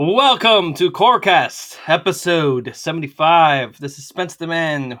Welcome to Corecast, episode 75. This is Spence the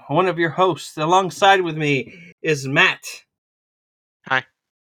Man, one of your hosts. Alongside with me is Matt. Hi.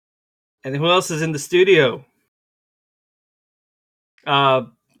 And who else is in the studio?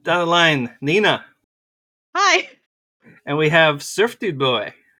 Down the line, Nina. Hi. And we have Surf Dude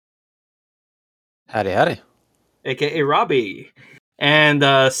Boy, Howdy. aka Robbie. And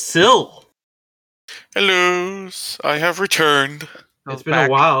Sil. Hello, I have returned. It's been a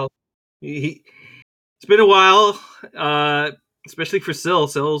while. It's been a while, especially for Sil.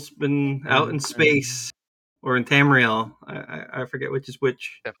 Sil's been out in space. Or in Tamriel. I forget which is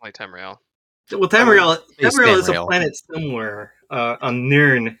which. Definitely Tamriel. Well, Tamriel is a Tamriel. planet somewhere on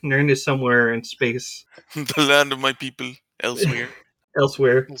Nirn. Nirn is somewhere in space. The land of my people, elsewhere.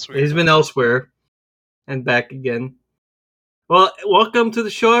 Elsewhere. Elsewhere. He's been elsewhere. And back again. Well, welcome to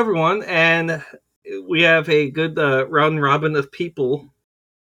the show, everyone. And we have a good round robin of people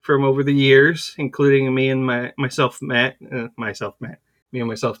from over the years, including me and myself, Matt. Me and myself,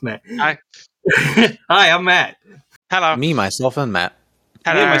 Matt. Hi. Hi, I'm Matt. Hello. Me, myself, and Matt.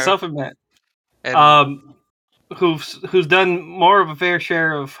 Hello. Me and myself and Matt. And Who's done more of a fair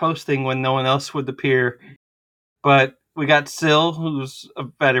share of hosting when no one else would appear. But we got Sil, who's a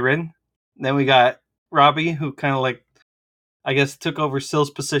veteran. Then we got Robbie, who kind of I guess took over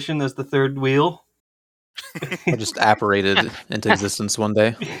Sil's position as the third wheel. I just apparated into existence one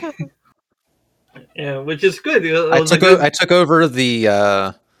day. Yeah, which is good. I took over the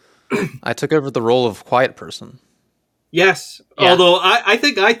role of quiet person. Yes, Yeah. although I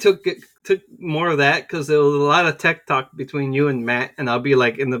think I took more of that because there was a lot of tech talk between you and Matt, and I'll be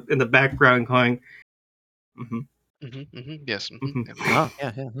like in the background going, yes. Mhm. Yeah. Oh,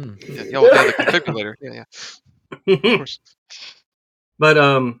 yeah. Yeah, the configurator. Yeah. Of course. But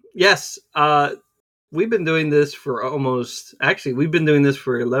yes, we've been doing this for we've been doing this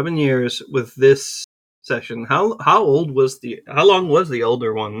for 11 years with this session. How long was the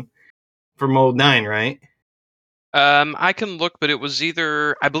older one from 09, right? I can look, but it was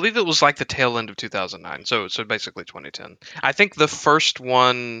I believe it was like the tail end of 2009. So basically 2010. I think the first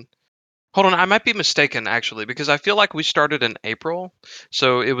one. Hold on, I might be mistaken actually, because I feel like we started in April.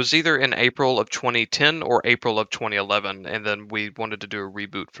 So it was either in April of 2010 or April of 2011, and then we wanted to do a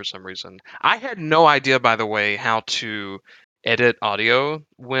reboot for some reason. I had no idea, by the way, how to edit audio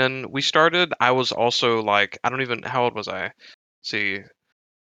when we started. I was also how old was I? Let's see,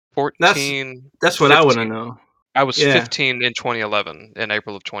 14. That's what I want to 15. know. I was Yeah. 15 in 2011, in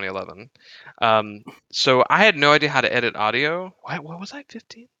April of 2011. So I had no idea how to edit audio. What was I,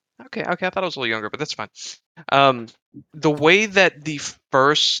 15? Okay, I thought I was a little younger, but that's fine. The way that the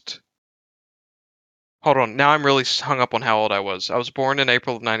first... Hold on, now I'm really hung up on how old I was. I was born in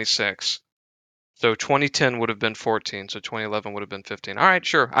April of 96. So 2010 would have been 14, so 2011 would have been 15. All right,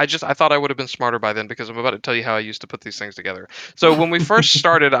 sure. I thought I would have been smarter by then because I'm about to tell you how I used to put these things together. So when we first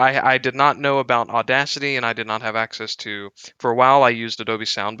started, I did not know about Audacity, and I did not have access to... For a while, I used Adobe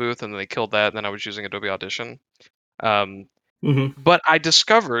Sound Booth, and then they killed that, and then I was using Adobe Audition. But I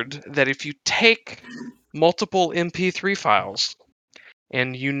discovered that if you take multiple MP3 files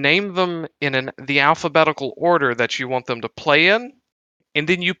and you name them in the alphabetical order that you want them to play in, and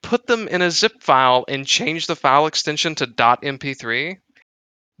then you put them in a zip file and change the file extension to .mp3,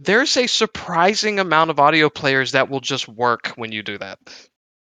 there's a surprising amount of audio players that will just work when you do that.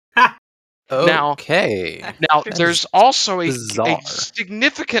 Okay. Now, That there's is also a bizarre.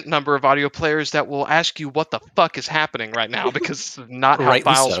 significant number of audio players that will ask you what the fuck is happening right now because it's not how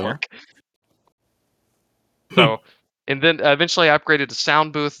Rightly files so. work. So, and then eventually I upgraded to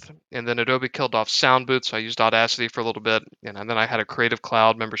Sound Booth, and then Adobe killed off Sound Booth, so I used Audacity for a little bit, and then I had a Creative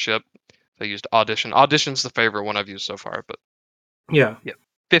Cloud membership. So I used Audition. Audition's the favorite one I've used so far, but Yeah.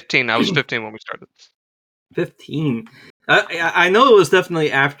 15. I was 15 when we started. 15. I know it was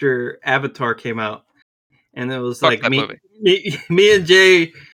definitely after Avatar came out, and it was Fuck like that me movie. and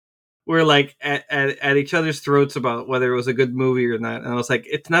Jay were like at each other's throats about whether it was a good movie or not. And I was like,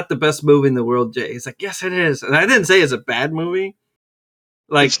 "It's not the best movie in the world, Jay." He's like, "Yes, it is." And I didn't say it's a bad movie.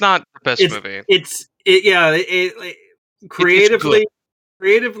 Like It's not the best movie. Creatively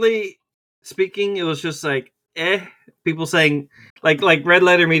speaking, it was just like people saying like Red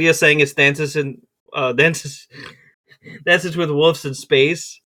Letter Media saying it's dances with wolves in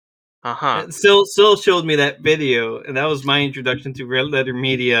space. Still showed me that video, and that was my introduction to Red Letter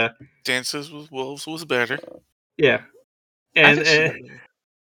Media. Dances with Wolves was better. Yeah, and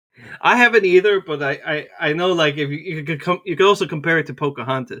I haven't either, but I know like if you could also compare it to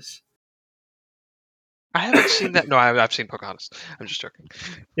Pocahontas. I haven't seen that. No, I've seen Pocahontas. I'm just joking.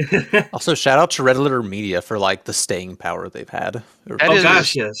 Also, shout out to Red Letter Media for like the staying power they've had. That Oh is-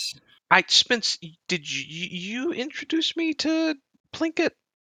 gosh, yes. Spence, did you introduce me to Plinkett?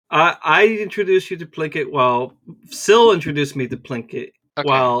 I introduced you to Plinkett. Well, Sil introduced me to Plinkett. Okay.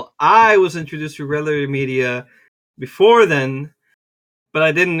 While I was introduced to Red Letter Media before then, but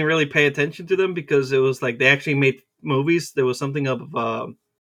I didn't really pay attention to them because it was like they actually made movies. There was something of,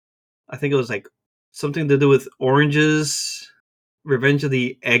 I think it was like something to do with oranges, Revenge of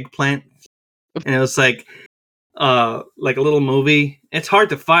the Eggplant, and it was like a little movie. It's hard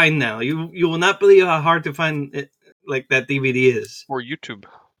to find now. You will not believe how hard to find it, like that DVD is. Or YouTube.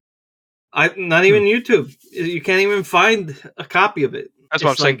 Not even YouTube. You can't even find a copy of it. That's what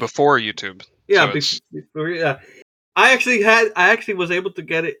I'm It's saying. like- Before YouTube. Yeah, So it's- before, yeah. I actually was able to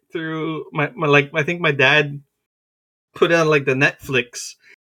get it through my like I think my dad put on like the Netflix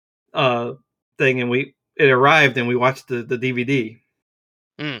thing, and it arrived and we watched the DVD.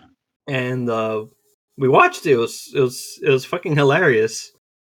 Mm. And we watched it. It was fucking hilarious.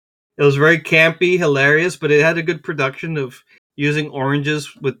 It was very campy, hilarious, but it had a good production of using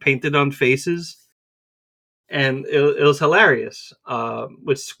oranges with painted on faces, and it was hilarious.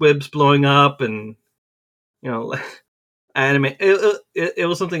 With squibs blowing up and anime. It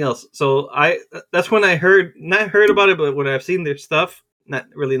was something else. So that's when I not heard about it, but when I've seen their stuff, not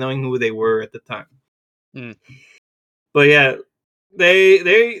really knowing who they were at the time. Mm. But yeah,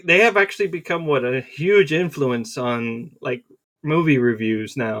 they have actually become a huge influence on like movie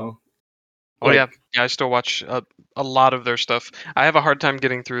reviews now. Oh Like- yeah, I still watch a lot of their stuff. I have a hard time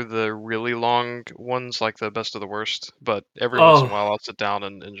getting through the really long ones, like the best of the worst. But every once in a Oh. while, I'll sit down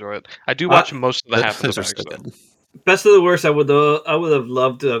and enjoy it. I do watch most of the half of Those the are bags, so though. good. Best of the worst, I would have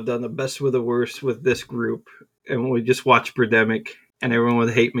loved to have done the best with the worst with this group, and we just watch Birdemic, and everyone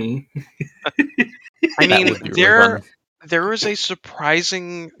would hate me. I That mean, would be really fun. there is a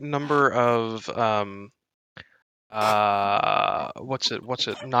surprising number of what's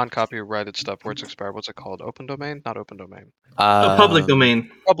it non-copyrighted stuff where it's expired. What's it called? Open domain? Not open domain. Public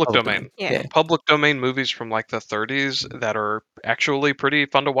domain. Public Public domain. Yeah. Public domain movies from like the 30s that are actually pretty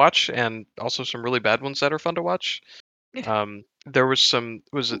fun to watch, and also some really bad ones that are fun to watch. There was some.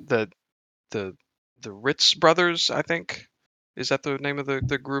 Was it the Ritz brothers? I think. Is that the name of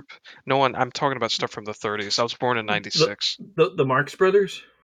the group? No one. I'm talking about stuff from the 30s. I was born in '96. The Marx Brothers.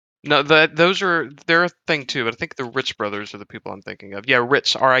 No, they're a thing too, but I think the Ritz brothers are the people I'm thinking of. Yeah,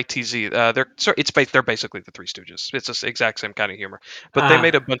 Ritz, RITZ. They're basically the Three Stooges. It's the exact same kind of humor, but they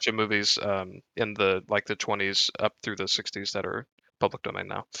made a bunch of movies in the 20s up through the 60s that are public domain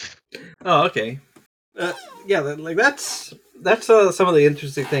now. Oh, okay. Yeah, like that's some of the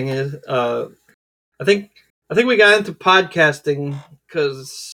interesting thing is I think we got into podcasting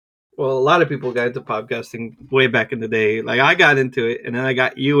because a lot of people got into podcasting way back in the day. Like I got into it, and then I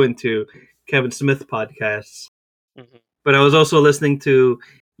got you into Kevin Smith podcasts. Mhm. But I was also listening to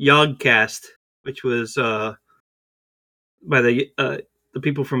Yogcast, which was by the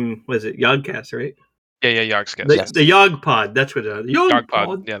people from Yogcast, right? Yeah, Yogscast. The Yog Pod. That's what it is. Yog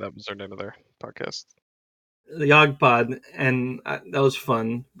Pod. Yeah, that was their name of their podcast. The Yog Pod, and that was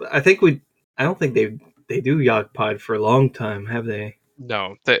fun. But I don't think they do Yog Pod for a long time, have they?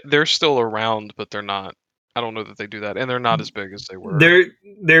 No, they're still around, but they're not. I don't know that they do that, and they're not as big as they were.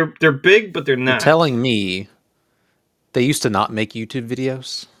 They're big, but they're You're not. telling me they used to not make YouTube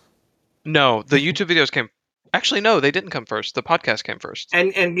videos? No, the YouTube videos came. Actually, no, they didn't come first. The podcast came first.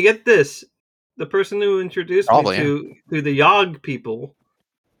 And you get this, the person who introduced Probably, me to the Yog people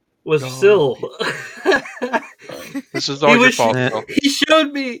was Yog Sil. This is all your fault, Eh. Phil. He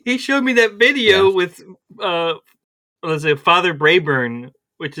showed me that video with Father Brayburn,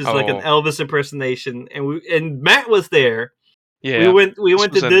 which is like an Oh. Elvis impersonation, and Matt was there. Yeah, We went This to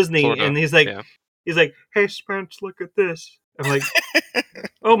was in Disney, Florida, and he's like, yeah. "Hey Spence, look at this." I'm like,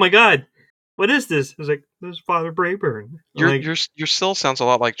 "Oh my god, what is this?" I was like, "This is Father Brayburn." I'm like, Your still sounds a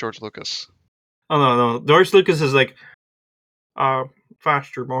lot like George Lucas. oh no, George Lucas is like,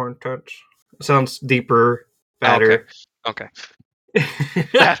 faster, more intense. Sounds deeper, fatter, Okay.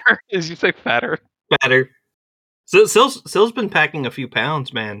 Fatter? Did you say fatter? fatter. So Sil's been packing a few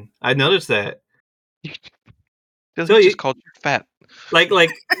pounds, man. I noticed that. Phil, So he you- just called you fat. Like,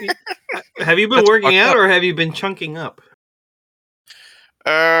 have you been That's working fucked out, up. or have you been chunking up?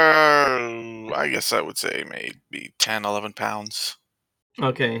 I guess I would say maybe 10, 11 pounds.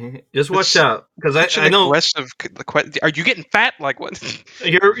 Okay, just watch That's out, because Such I an know aggressive. Are you getting fat? Like what?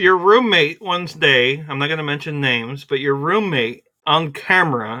 your roommate one day. I'm not going to mention names, but your roommate on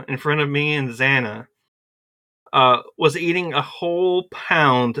camera in front of me and Xana was eating a whole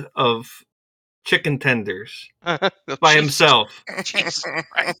pound of chicken tenders Oh, by Jesus. himself, Jesus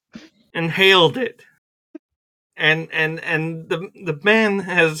Christ. inhaled it, and the man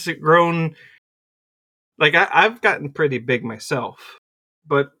has grown. Like I've gotten pretty big myself,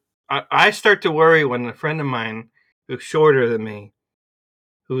 but I start to worry when a friend of mine who's shorter than me,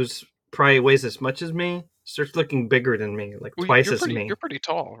 who's probably weighs as much as me, starts looking bigger than me, like Well, twice as me. you're pretty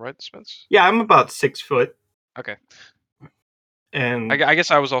tall, right, Spence? Yeah, I'm about 6 foot, Okay. and I guess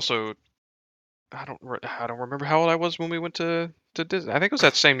I was also. I don't remember how old I was when we went to Disney. I think it was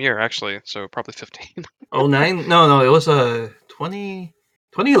that same year actually, so probably 15. 09? No, it was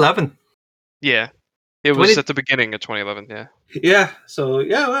 2011. Yeah, it was 20 at the beginning of 2011. Yeah. Yeah, so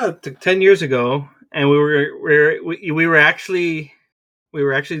yeah, well, it took 10 years ago, and we were actually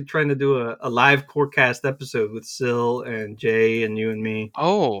trying to do a live Corecast episode with Sil and Jay and you and me,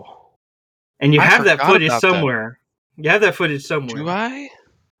 Oh, and you I have that forgot footage about that. somewhere. You have that footage somewhere. Do I?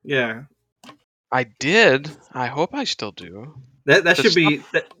 Yeah, I did. I hope I still do. that The should stuff be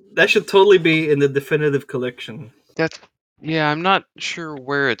that should totally be in the definitive collection. that's yeah, I'm not sure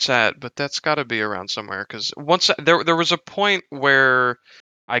where it's at, but that's got to be around somewhere. Because there was a point where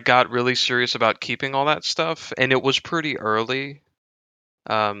I got really serious about keeping all that stuff, and it was pretty early.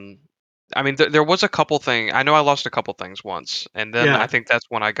 Um, I mean, there was a couple things. I know I lost a couple things once, and then I Yeah, think that's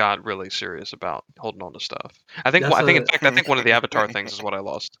when I got really serious about holding on to stuff. I think that's in fact I think one of the Avatar things is what I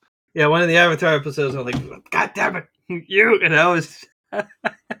lost. yeah, one of the Avatar episodes. I'm like, God damn it, you! And I was.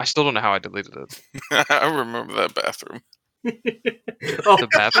 I still don't know how I deleted it. I remember that bathroom. Oh, The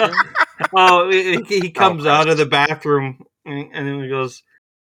bathroom. oh, he comes out of Christ. the bathroom and then he goes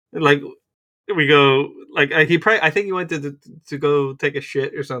like we go like he probably I think he went to go take a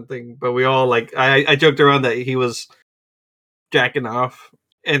shit or something, but we all like I joked around that he was jacking off,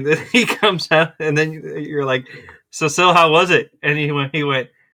 and then he comes out and then you're like, so how was it? And he went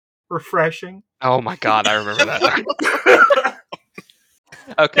refreshing. Oh my God, I remember that.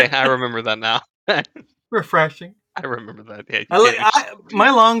 Okay, I remember that now. Refreshing. I remember that. Yeah, My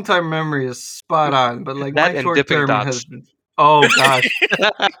long term memory is spot on, but like that my and short dipping term dots. has been. Oh gosh!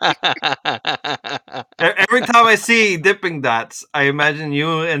 Every time I see dipping dots, I imagine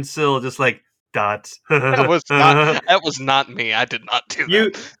you and Sil just like dots. That was not me. I did not do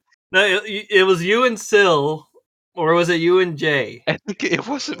You that. no, it was you and Sil, or was it you and Jay? I think it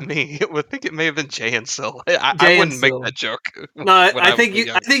wasn't me. I think it may have been Jay and Sil. I Jay and wouldn't make Sil. that joke No, when I I was think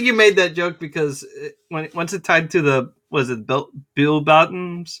so young. you made that joke because once it tied to the was it Bill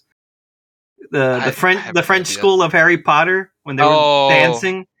Bottoms, I have the no French idea. school of Harry Potter when they were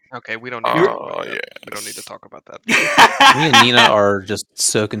dancing. Okay, we don't need to talk about that. yeah. We don't need to talk about that. Me and Nina are just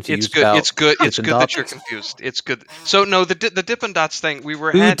so It's confused good. about It's good. It's Dippin' good that you're Dots. confused. It's good. So no, the Dippin' Dots thing. We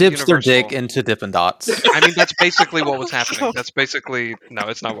were Who at dips their Universal. dick into Dippin' Dots? I mean, that's basically what was happening. That's basically no.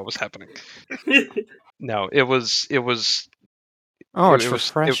 It's not what was happening. No, it was. Oh, it's It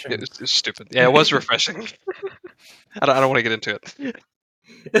refreshing. was stupid. Yeah, it was refreshing. I don't want to get into it.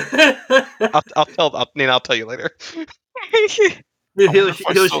 Nina, I'll tell you later. I wonder if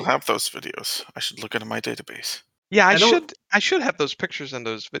I still have those videos. I should look into my database. Yeah, I don't- I should have those pictures and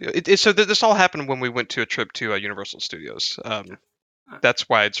those videos. So this all happened when we went to a trip to Universal Studios. That's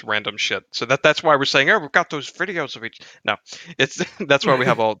why it's random shit. So that's why we're saying, oh, we've got those videos of each. No, it's that's why we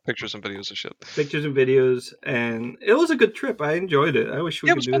have all pictures and videos of shit. Pictures and videos, and it was a good trip. I enjoyed it. I wish we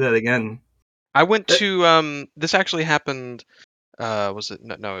Yeah, it could was do fun. that again. I went to this actually happened. Was it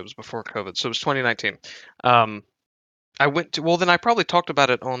no? It was before COVID, so it was 2019. I went to then I probably talked about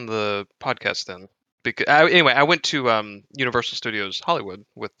it on the podcast then. Because anyway, I went to Universal Studios Hollywood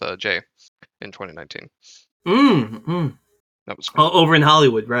with Jay in 2019. That was fun. Over in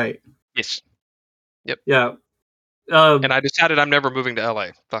Hollywood, right? Yes. Yep. Yeah. And I decided I'm never moving to LA.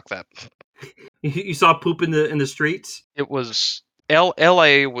 Fuck that. You saw poop in the streets. It was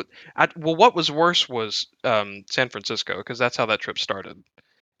LA. Well, what was worse was San Francisco, because that's how that trip started.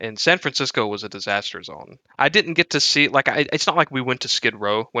 And San Francisco was a disaster zone. I didn't get to see it's not like we went to Skid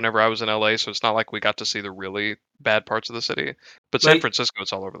Row whenever I was in LA, so it's not like we got to see the really bad parts of the city. But San Francisco,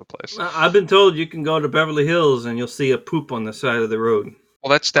 it's all over the place. I've been told you can go to Beverly Hills and you'll see a poop on the side of the road.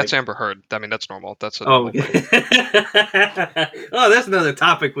 Well, that's Amber Heard. I mean, that's normal. That's a normal thing. Oh, that's another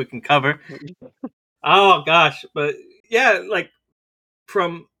topic we can cover. Oh gosh, but yeah, like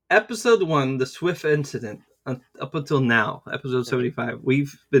from episode 1, the Swift incident, up until now, episode 75,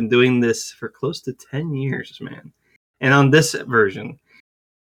 we've been doing this for close to 10 years, man. And on this version,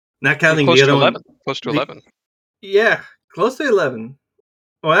 not counting close the to other 11. one, Close to 11. Yeah, close to 11.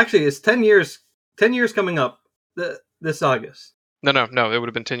 Well, actually, it's 10 years. 10 years coming up this August. No. It would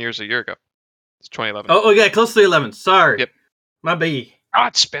have been 10 years a year ago. It's 2011. Oh yeah, close to 11. Sorry. Yep. My B.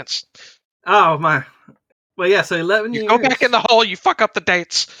 God, Spence. Oh my. Well, yeah. So 11 You years. go back in the hole. You fuck up the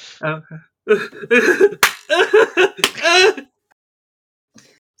dates. Okay.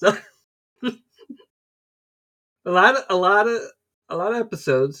 So a lot of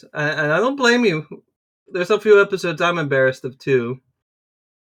episodes, and I don't blame you. There's a few episodes I'm embarrassed of too.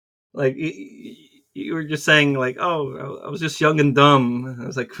 Like you were just saying, like, oh, I was just young and dumb. I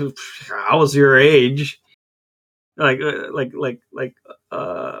was like, I was your age. What?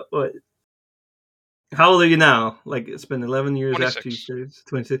 How old are you now? Like, it's been 11 years after you 26. started.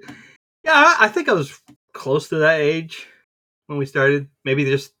 26. Yeah, I think I was close to that age when we started. Maybe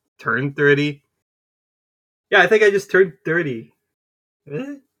just turned 30. Yeah, I think I just turned 30.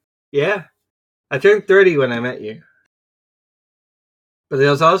 Yeah, I turned 30 when I met you. But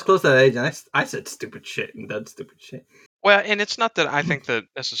I was close to that age, and I said stupid shit and done stupid shit. Well, and it's not that I think that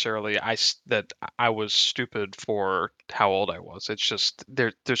necessarily that I was stupid for how old I was. It's just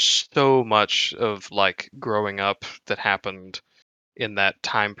there's so much of like growing up that happened in that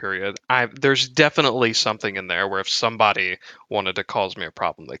time period. There's definitely something in there where if somebody wanted to cause me a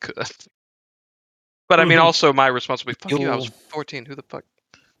problem, they could. But I mean, also my responsibility. Fuck you! I was 14. Who the fuck?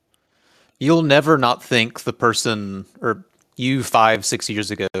 You'll never not think the person or you 5-6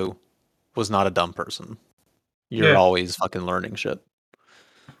 years ago was not a dumb person. You're always fucking learning shit.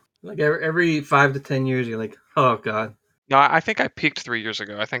 Like every 5 to 10 years, you're like, oh god. No, I think I peaked 3 years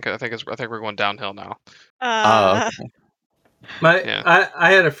ago. I think we're going downhill now. Okay.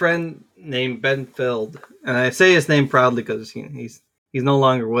 I had a friend named Ben Feld, and I say his name proudly because he's no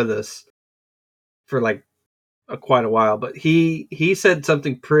longer with us for like quite a while. But he said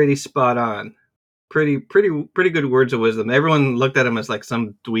something pretty spot on, pretty good words of wisdom. Everyone looked at him as like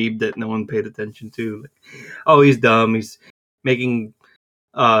some dweeb that no one paid attention to. Like, oh, he's dumb. He's making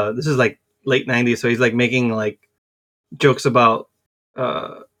this is like late '90s, so he's like making like jokes about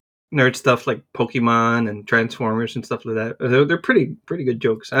nerd stuff like Pokemon and Transformers and stuff like that. They're pretty good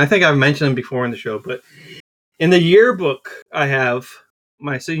jokes. And I think I've mentioned them before in the show, but in the yearbook I have,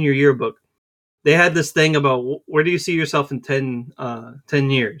 my senior yearbook, they had this thing about where do you see yourself in 10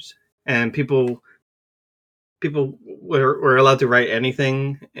 years? And people were allowed to write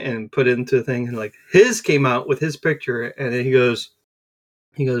anything and put it into a thing. And like his came out with his picture, and then he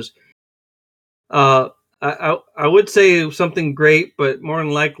goes, I would say something great, but more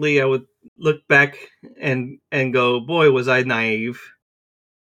than likely I would look back and go, boy, was I naive.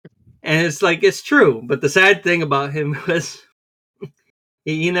 And it's like, it's true. But the sad thing about him was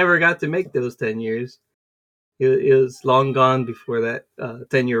he never got to make those 10 years. He was long gone before that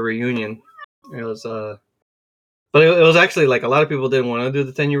 10-year reunion. It was, but it was actually like a lot of people didn't want to do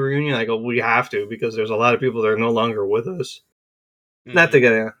the 10-year reunion. I go, we have to because there's a lot of people that are no longer with us. Mm-hmm. Not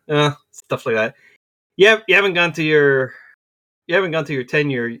together, stuff like that. You haven't gone to your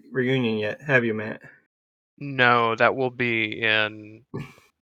 10-year reunion yet, have you, Matt? No, that will be in.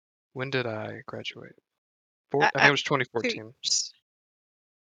 When did I graduate? I think it was 2014.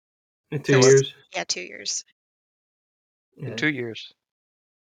 In 2 years? Yeah, 2 years. In 2 years.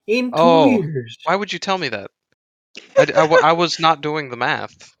 In 2 years. Why would you tell me that? I was not doing the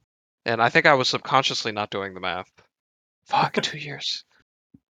math. And I think I was subconsciously not doing the math. Fuck, 2 years.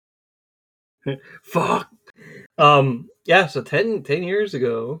 Fuck. Yeah, so 10 years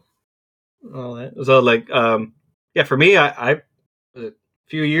ago. All that. So like yeah, for me I a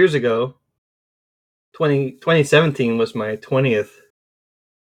few years ago 2017 was my 20th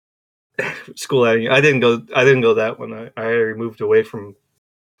school outing. I didn't go that one. I already moved away from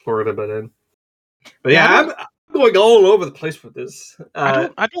Florida by then. But yeah, I'm going all over the place with this. I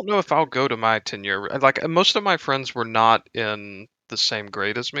don't know if I'll go to my 10-year. Like most of my friends were not in the same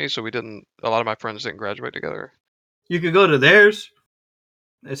grade as me, so a lot of my friends didn't graduate together. You could go to theirs.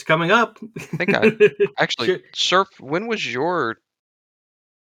 It's coming up. I think I actually Surf. When was your?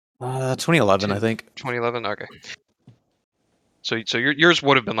 2011, I think. 2011. Okay. So yours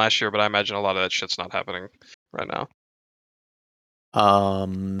would have been last year, but I imagine a lot of that shit's not happening right now.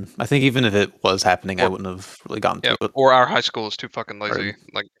 I think even if it was happening, I wouldn't have really gotten to it. Or our high school is too fucking lazy,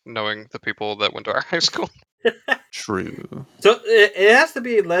 like knowing the people that went to our high school. True. So it has to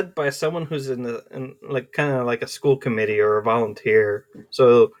be led by someone who's in like kind of like a school committee or a volunteer.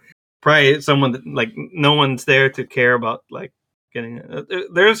 So probably someone that like no one's there to care about like getting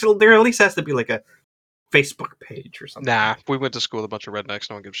there at least has to be like a Facebook page or something. Nah, we went to school with a bunch of rednecks.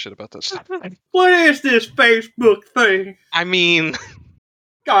 No one gives a shit about this. What is this Facebook thing? I mean,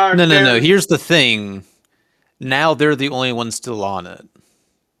 no. Here's the thing. Now they're the only ones still on it.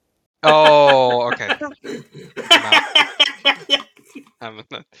 Oh, okay.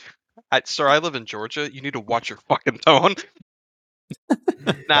 Sir, I live in Georgia. You need to watch your fucking tone.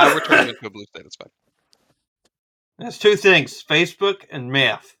 Nah, we're turning into a blue state. It's fine. There's two things: Facebook and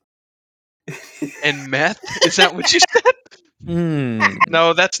math. And meth? Is that what you said? Hmm.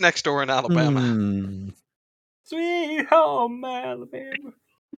 No, that's next door in Alabama. Sweet home Alabama.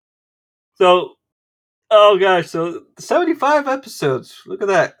 So, oh gosh, so 75 episodes. Look at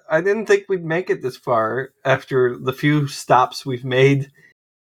that. I didn't think we'd make it this far after the few stops we've made.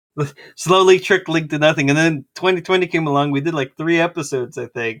 Slowly trickling to nothing. And then 2020 came along. We did like 3 episodes, I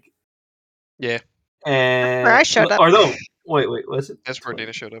think. Yeah. And Where I showed up. Or no, wait, was it? That's where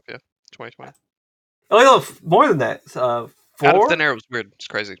Dina showed up, yeah. 2020. Oh, no, more than that. 4? Out of thin air was weird. It's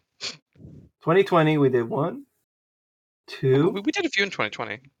crazy. 2020, we did 1, 2. We did a few in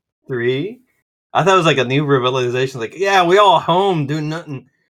 2020. 3. I thought it was like a new realization. Like, yeah, we all home doing nothing.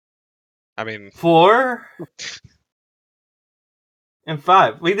 I mean, 4 and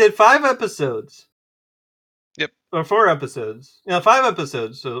 5. We did 5 episodes. Yep. Or 4 episodes. 5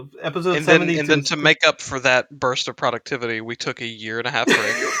 episodes. So episode 72. And then to make up for that burst of productivity, we took a 1.5 year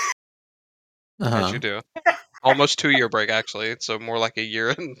break. As you do. Almost 2-year break, actually. So more like a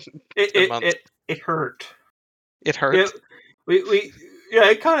year and 10 months. It hurt. It hurt? Yeah,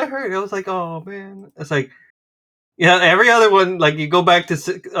 it kind of hurt. I was like, oh, man. It's like, every other one, like, you go back to,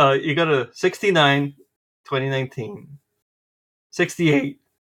 you go to 69, 2019. 68,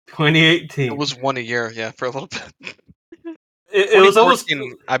 2018. It was 1 a year, yeah, for a little bit. It was almost,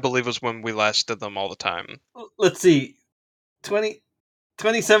 I believe, was when we last did them all the time. Let's see,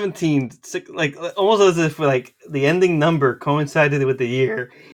 2017, like almost as if like the ending number coincided with the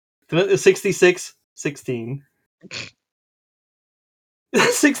year. 66, 16.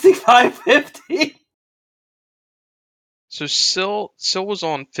 65, 50. So Syl was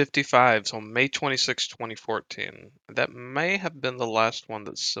on 55s on May 26, 2014. That may have been the last one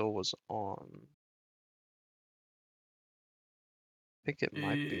that Syl was on. I think it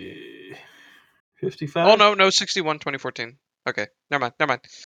might be 55. Oh no, 61, 2014. Okay, never mind.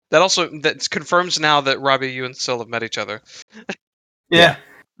 That confirms now that Robbie, you and Syl have met each other. Yeah.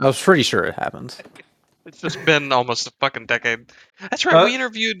 I was pretty sure it happened. It's just been almost a fucking decade. That's right. We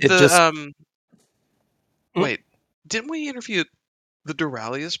interviewed Wait, didn't we interview the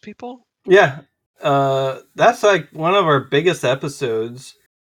Duralius people? Yeah. That's like one of our biggest episodes.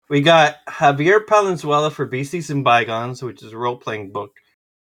 We got Javier Palenzuela for Beasties and Bygones, which is a role-playing book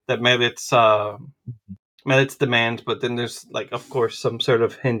that met its demand, but then there's like, of course, some sort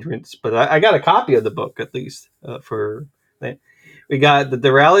of hindrance. But I got a copy of the book at least for that. We got the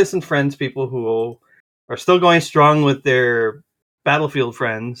Duralius and Friends people who are still going strong with their Battlefield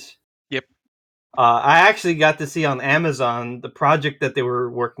friends. Yep. I actually got to see on Amazon the project that they were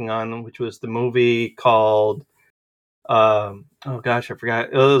working on, which was the movie called oh gosh, I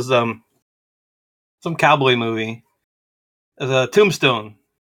forgot. It was some cowboy movie. It was a Tombstone.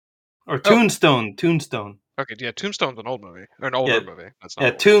 Or Tombstone. Tombstone. Okay, yeah, Tombstone's an old movie. Or an older movie. That's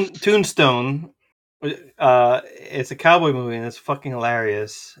not Tombstone. It's a cowboy movie and it's fucking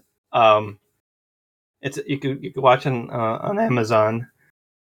hilarious. It's you could watch it on Amazon.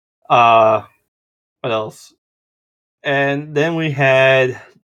 What else? And then we had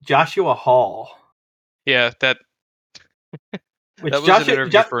Joshua Hall. Yeah, that was an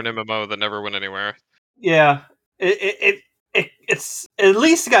interview for an MMO that never went anywhere. Yeah, it's at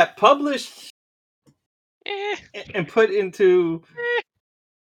least got published and put into.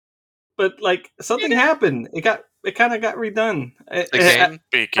 But like something happened. It kind of got redone. The game.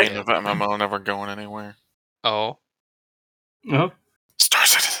 Speaking of MMO never going anywhere. Oh. No. Star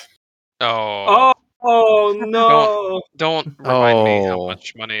Citizen. Oh. Oh no! Don't remind me how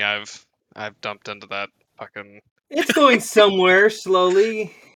much money I've dumped into that fucking. It's going somewhere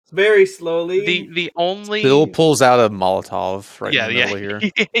slowly, very slowly. The only Bill pulls out a Molotov right in the middle here.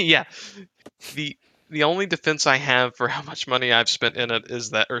 Yeah. The only defense I have for how much money I've spent in it is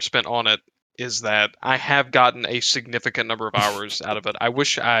that I have gotten a significant number of hours out of it. I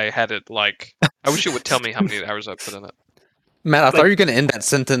wish I had it I wish it would tell me how many hours I've put in it. Matt, I thought you were going to end that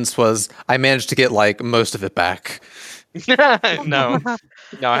sentence was, I managed to get like most of it back. No,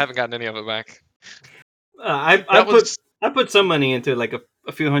 I haven't gotten any of it back. I put some money into like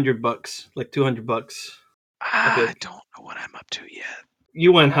a few $100, like $200. I don't know what I'm up to yet.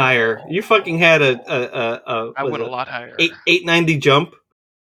 You went higher. You fucking had I went a lot higher. 890 jump.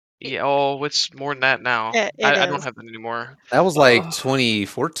 Yeah, it's more than that now. I don't have that anymore. That was like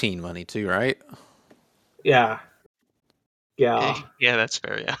 2014 money too, right? Yeah. Yeah. Yeah, that's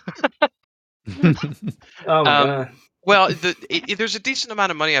fair. Yeah. Oh my god. Well, there's a decent amount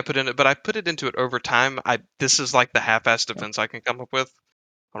of money I put in it, but I put it into it over time. This is like the half-assed defense I can come up with.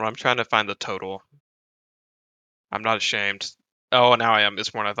 I'm trying to find the total. I'm not ashamed. Oh, now I am.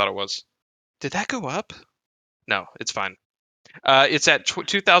 It's more than I thought it was. Did that go up? No, it's fine. It's at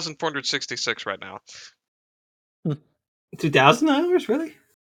 2,466 right now. 2,000 hours, really?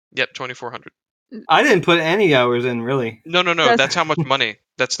 Yep, 2,400. I didn't put any hours in, really. No. That's how much money.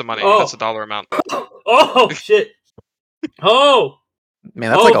 That's the money. Oh. That's the dollar amount. Oh shit! Oh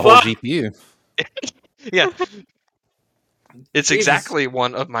Man, that's like a whole GPU. Yeah. It's Jesus. exactly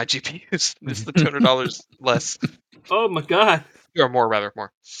one of my GPUs. It's the $200 less. Oh my god! Or more, rather,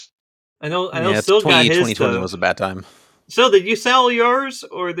 more. I know. Yeah, Still got his 2020 stuff. was a bad time. So, did you sell yours,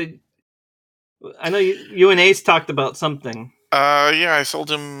 or did? I know you and Ace talked about something. Yeah, I sold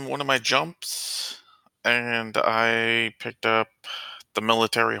him one of my jumps, and I picked up the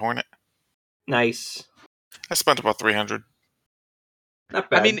military Hornet. Nice. I spent about 300. Not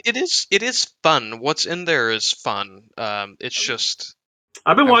bad. I mean, it is fun. What's in there is fun. It's just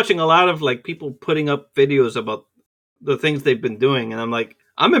I've been watching a lot of like people putting up videos about the things they've been doing, and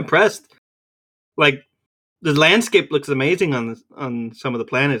I'm impressed. Like the landscape looks amazing on some of the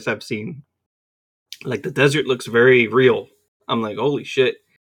planets I've seen. Like the desert looks very real. I'm like, holy shit!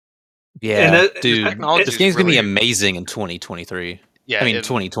 Yeah, And dude, technology this is game's gonna be really- amazing in 2023. yeah. I mean,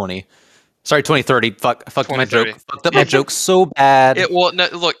 2020. Sorry, 2030. Fucked my 2030. joke. Fucked up my joke so bad. Well, no,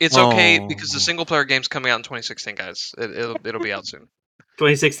 look, it's okay Oh. because the single player game's coming out in 2016, guys. It'll be out soon.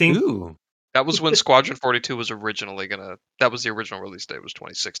 2016. Ooh, That was when Squadron 42 was originally gonna. That was the original release date. Was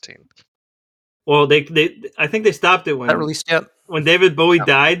 2016. Well, I think they stopped it that released yet? when David Bowie No.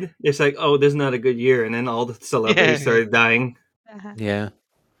 died. It's like, oh, this is not a good year, and then all the celebrities Yeah. started dying. Yeah.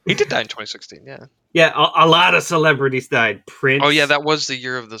 He did die in 2016. Yeah. Yeah, a lot of celebrities died. Prince. Oh yeah, that was the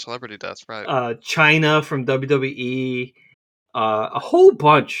year of the celebrity deaths, right? China from WWE. A whole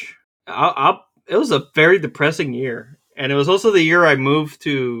bunch. It was a very depressing year, and it was also the year I moved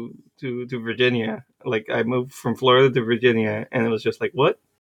to Virginia. Like I moved from Florida to Virginia, and it was just like, what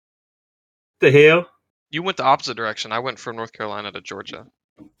the hell? You went the opposite direction. I went from North Carolina to Georgia.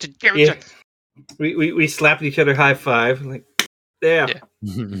 To Georgia. Yeah, we slapped each other high five. Like, yeah.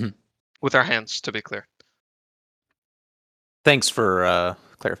 With our hands, to be clear. Thanks for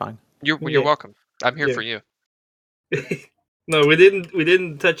clarifying. You're Yeah. welcome. I'm here Yeah. for you. No, we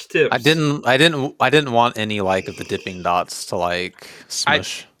didn't touch tips. I didn't want any like of the dipping dots to like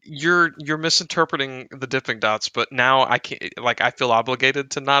smush. You're misinterpreting the dipping dots, but now I can't. Like, I feel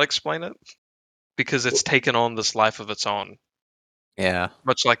obligated to not explain it because it's taken on this life of its own, Yeah.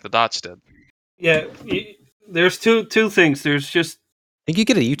 much like the dots did. Yeah, there's two things. There's just I think you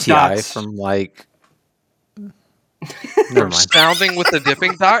get a UTI Dots. from like. Never mind. Sounding with the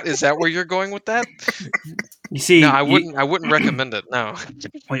dipping dot. Is that where you're going with that? you see. No, I wouldn't recommend it. No.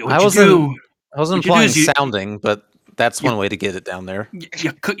 Wait, I wasn't implying sounding, but that's one way to get it down there.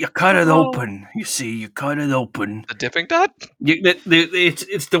 You cut it open. You see, you cut it open. The dipping dot?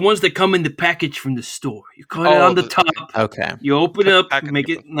 It's the ones that come in the package from the store. You cut it on the top. Okay. You open it up, Package make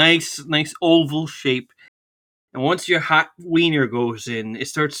it of nice oval shape. And once your hot wiener goes in, it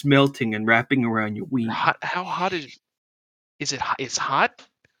starts melting and wrapping around your wiener. How hot is it? Hot? It's hot.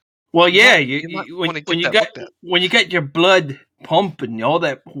 Well, yeah, wanna get when you that got looked at. when you got your blood pumping, all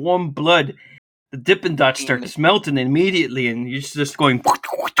that warm blood, the Dippin' Dots starts melting immediately, and you're just going.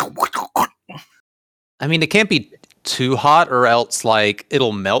 I mean, it can't be too hot, or else like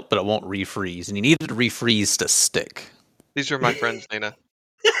it'll melt, but it won't refreeze, and you need it to refreeze to stick. These are my friends, Nina.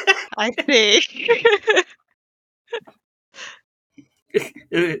 I see.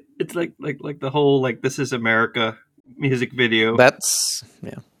 It's like the whole like "This Is America" music video. That's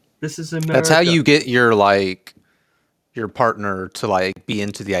This is America. That's how you get your like your partner to like be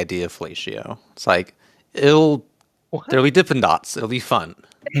into the idea of fellatio. It's like there'll be Dippin' Dots. It'll be fun.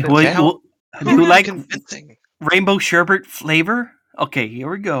 Do you like convincing? rainbow sherbet flavor? Okay, here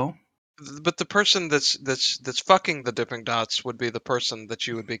we go. But the person that's fucking the dipping dots would be the person that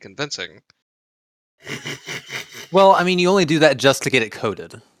you would be convincing. Well, I mean, you only do that just to get it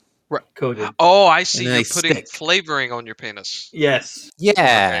coated. Coated. Oh, I see. And You're they putting stick. flavoring on your penis. Yes.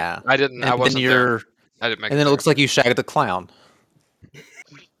 Yeah. I didn't. I And wasn't then there. I didn't make. and then it looks like you shagged a clown.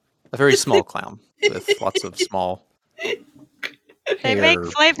 A very small clown with lots of small They make hair.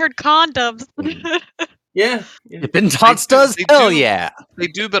 flavored condoms. Yeah. Dippin' Dots does? they Hell do. yeah. They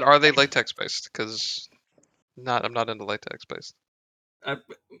do, but are they latex based? Because I'm not into latex based.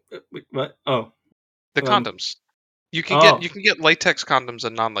 What? Oh, The Um, condoms. You can oh. get latex condoms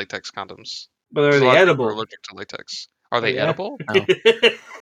and non-latex condoms. but are There's a they lot of people who are edible? allergic to latex. Are they yeah. edible? No.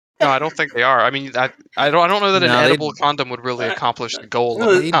 No, I don't think they are. I mean, I don't know that an No, edible condom would really accomplish the goal no,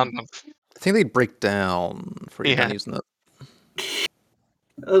 of they- a condom. I think they break down before you're done Yeah. using it.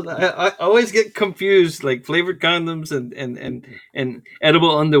 I always get confused, like flavored condoms and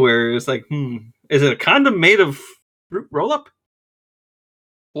edible underwear. It's like, is it a condom made of fruit roll up?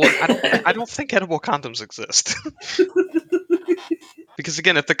 Well, I don't think edible condoms exist. Because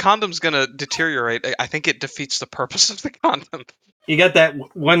again, if the condom's gonna deteriorate, I think it defeats the purpose of the condom. You got that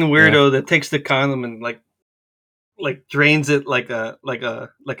one weirdo that takes the condom and like drains it like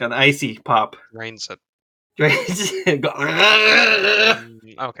an icy pop. Drains it. Drains it and go.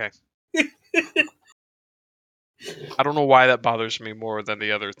 Okay. I don't know why that bothers me more than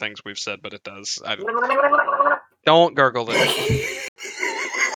the other things we've said, but it does. Don't gargle it.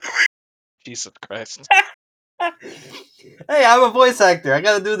 Jesus Christ. Hey, I'm a voice actor. I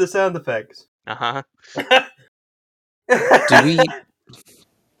gotta do the sound effects. Uh-huh.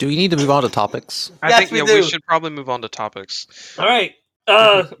 Do we need to move on to topics? I Yes, think we we do. should probably move on to topics. All right.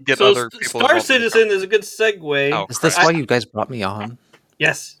 Get So other people Star involved in the Citizen is a good segue. Oh, Is this Christ. why you guys brought me on?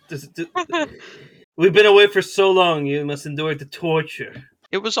 Yes. We've been away for so long. You must endure the torture.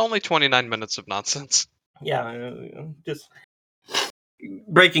 It was only 29 minutes of nonsense. Yeah, just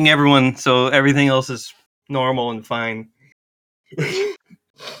breaking everyone so everything else is normal and fine.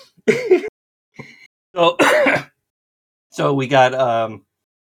 so, so we got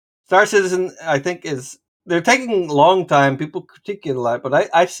Star Citizen. I think they're taking a long time. People critique it a lot, but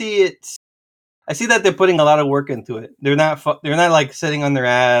I see it. I see that they're putting a lot of work into it. They're not like sitting on their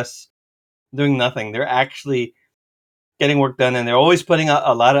ass doing nothing. They're actually getting work done, and they're always putting out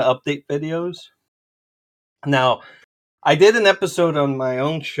a lot of update videos. Now, I did an episode on my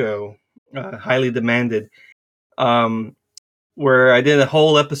own show, Highly Demanded, where I did a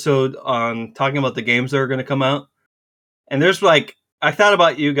whole episode on talking about the games that are going to come out. And there's like, I thought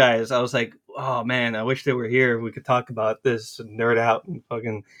about you guys. I was like, oh man, I wish they were here. We could talk about this and nerd out and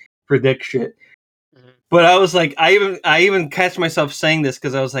fucking predict shit. Mhm. But I was like, I even catch myself saying this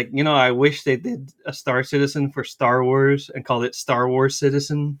because I was like, I wish they did a Star Citizen for Star Wars and called it Star Wars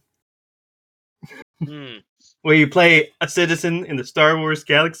Citizen, Hmm. where you play a citizen in the Star Wars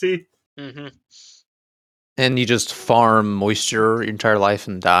galaxy. Mm-hmm. And you just farm moisture your entire life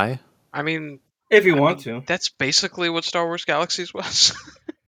and die? I mean, If you want to. that's basically what Star Wars Galaxies was.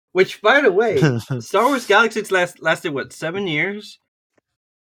 Which, by the way, Star Wars Galaxies lasted what, 7 years?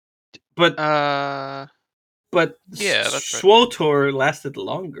 But yeah, that's right. SWTOR lasted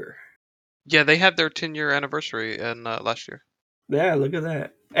longer. Yeah, they had their 10-year anniversary in last year. Yeah, look at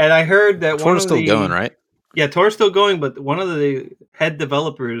that. And I heard that Tor's still going, right? Yeah, Tor's still going, but one of the head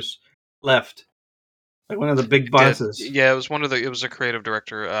developers left. Like one of the big bosses. Yeah, it was it was a creative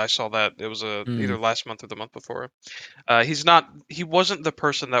director. I saw that. It was either last month or the month before. He wasn't the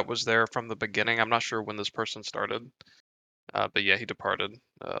person that was there from the beginning. I'm not sure when this person started. But yeah, he departed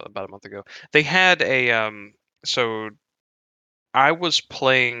about a month ago. They had so I was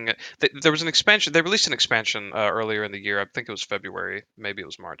playing, there was an expansion. They released an expansion earlier in the year. I think it was February, maybe it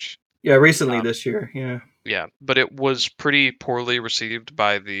was March. Yeah, recently this year. Yeah. Yeah, but it was pretty poorly received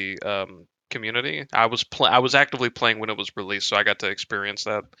by the community. I was actively playing when it was released, so I got to experience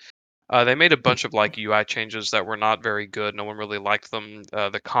that. They made a bunch of like UI changes that were not very good. No one really liked them.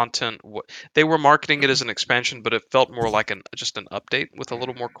 The content, they were marketing it as an expansion, but it felt more like just an update with a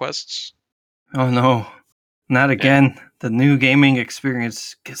little more quests. Oh no, not again! The new gaming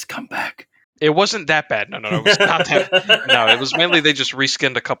experience gets come back. It wasn't that bad. No, it was not that. No, it was mainly they just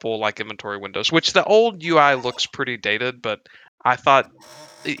reskinned a couple like inventory windows, which the old UI looks pretty dated. But I thought,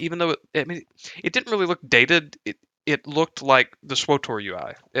 even though it didn't really look dated, it looked like the SWTOR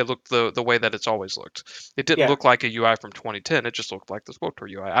UI. It looked the way that it's always looked. It didn't look like a UI from 2010. It just looked like the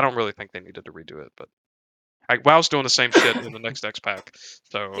SWTOR UI. I don't really think they needed to redo it, but WoW's doing the same shit in the next X pack.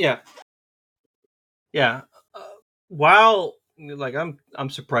 So yeah. WoW, like I'm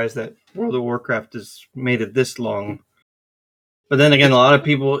surprised that World of Warcraft has made it this long. But then again, a lot of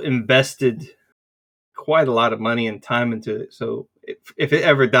people invested quite a lot of money and time into it. So if it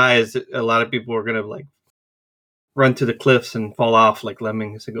ever dies, a lot of people are gonna like run to the cliffs and fall off like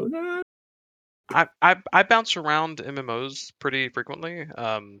lemmings and go, nah. I bounce around MMOs pretty frequently,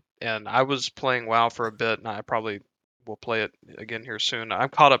 and I was playing WoW for a bit, and I probably will play it again here soon. I'm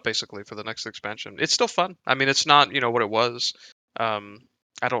caught up basically for the next expansion. It's still fun. I mean, it's not what it was.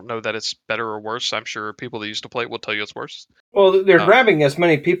 I don't know that it's better or worse. I'm sure people that used to play it will tell you it's worse. Well, they're grabbing as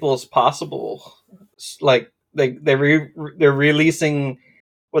many people as possible. Like they're releasing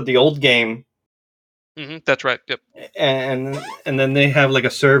the old game. Mm-hmm, that's right. Yep. And then they have like a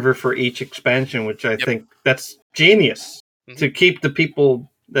server for each expansion, which I think that's genius to keep the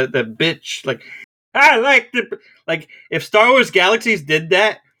people that bitch. Like I like if Star Wars Galaxies did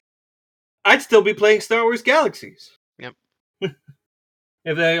that, I'd still be playing Star Wars Galaxies. Yep.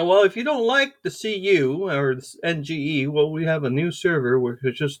 If they, well, if you don't like the CU or the NGE, well, we have a new server where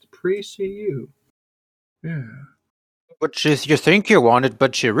it's just pre-CU. Yeah. Which is you think you want it,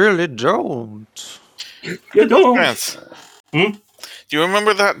 but you really don't. You don't. Chance. Hmm? Do you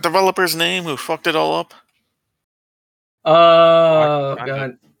remember that developer's name who fucked it all up?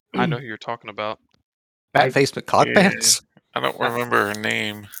 God. I know who you're talking about. Fat Face McCog Yeah. Pants? I don't remember her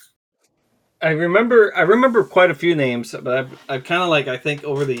name. I remember quite a few names, but I've kind of like, I think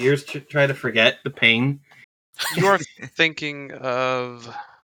over the years try to forget the pain. You are thinking of.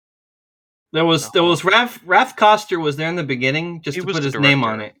 There was Raph Koster was there in the beginning just He to was put the his name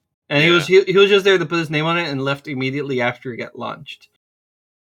on director. it, and Yeah. he was just there to put his name on it and left immediately after it got launched.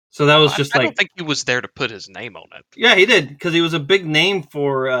 So that was just I like, don't think he was there to put his name on it. yeah, he did because he was a big name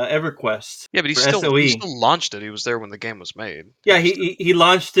for EverQuest. Yeah, but he for still SOE. launched it. He was there when the game was made. Yeah, he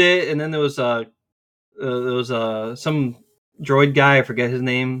launched it, and then there was some droid guy, I forget his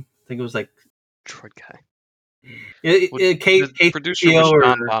name. I think it was like Droid guy. the producer was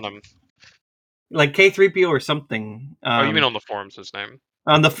John Bonham. Like K3PO or something. Oh, you mean on the forums? His name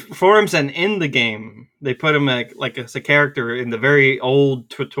on the forums and in the game, they put him like as a character in the very old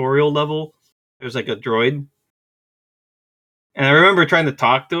tutorial level. There's like a droid, and I remember trying to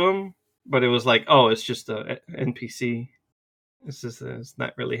talk to him, but it was like, oh, it's just a NPC. It's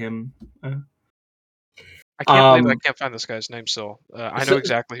not really him. I can't believe I can't find this guy's name still. I know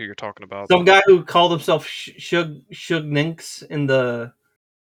exactly who you're talking about. Some guy who called himself Shug Ninks in the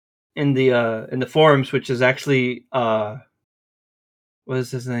forums, which is actually what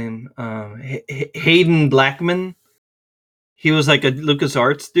is his name? Hayden Blackman. He was like a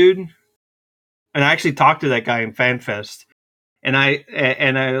LucasArts dude, and I actually talked to that guy in FanFest, and I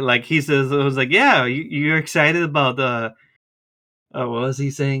like he says, I was like, yeah, you're excited about what was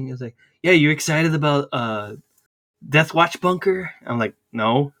he saying? It's like, yeah, you're excited about Death Watch Bunker? I'm like,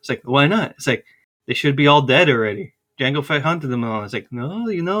 no. It's like, why not? It's like, they should be all dead already. Jango Fett hunted them all. It's like,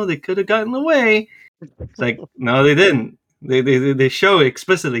 no, they could have gotten away. It's like, no, they didn't. They show it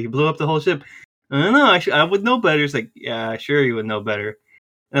explicitly. He blew up the whole ship. I don't know. I would know better. It's like, yeah, sure, you would know better.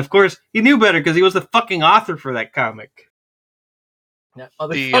 And of course, he knew better because he was the fucking author for that comic. Yeah,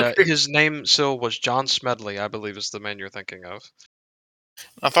 his name still was John Smedley, I believe, is the man you're thinking of.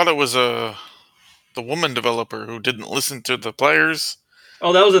 I thought it was the woman developer who didn't listen to the players.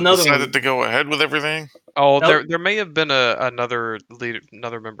 Oh, that was another decided one. to go ahead with everything. Oh, there may have been another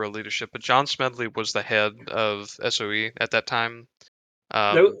member of leadership, but John Smedley was the head of SOE at that time.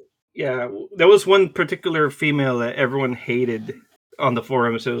 There was one particular female that everyone hated on the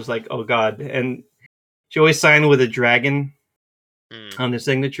forums. It was like, oh god, and she always signed with a dragon on the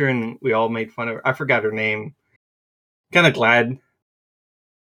signature, and we all made fun of her. I forgot her name. Kind of glad,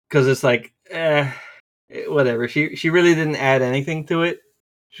 because it's like, whatever. She really didn't add anything to it.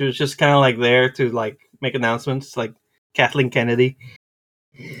 She was just kind of like there to like make announcements, like Kathleen Kennedy.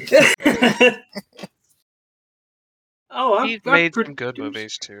 He's made some good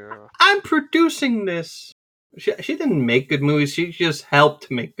movies too. I'm producing this. She didn't make good movies. She just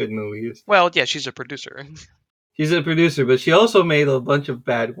helped make good movies. Well, yeah, she's a producer. She's a producer, but she also made a bunch of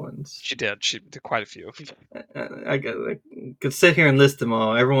bad ones. She did. She did quite a few. I could sit here and list them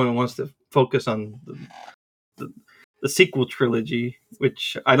all. Everyone wants to focus on the sequel trilogy,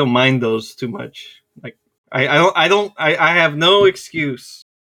 which I don't mind those too much. Like I have no excuse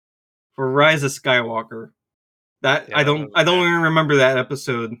for Rise of Skywalker. That I don't even remember that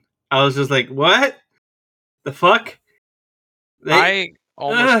episode. I was just like, what the fuck? I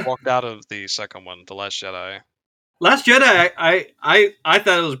almost walked out of the second one, The Last Jedi. Last Jedi, I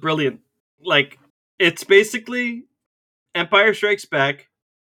thought it was brilliant. Like, it's basically Empire Strikes Back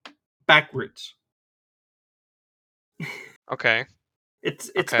backwards. Okay. It's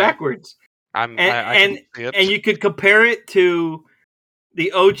backwards. I can see it. And you could compare it to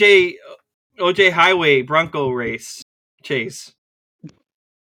the OJ Highway Bronco race chase.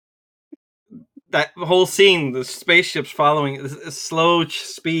 That whole scene, the spaceships following slow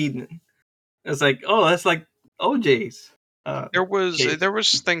speed. It's like, oh, that's like OJ's. There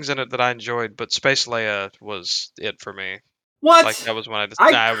was things in it that I enjoyed, but Space Leia was it for me. What? Like that was when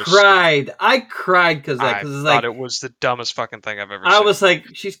I cried because that. Cause I it's thought like, it was the dumbest fucking thing I've ever seen. I was like,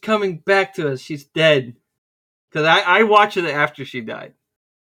 she's coming back to us. She's dead. Because I watched it after she died.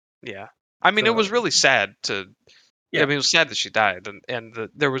 Yeah, I mean, it was really sad to. Yeah, I mean, it was sad that she died, and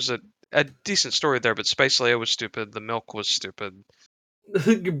there was a decent story there, but Space Leia was stupid. The milk was stupid.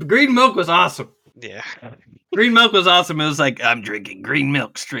 Green milk was awesome. Yeah. Green milk was awesome. It was like, I'm drinking green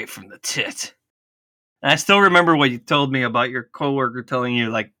milk straight from the tit. And I still remember what you told me about your coworker telling you,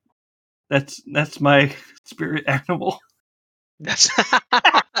 like, that's my spirit animal. That's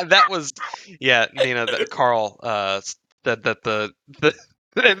that was Nina. Carl said that the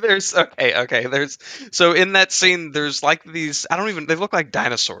there's there's so in that scene there's like these they look like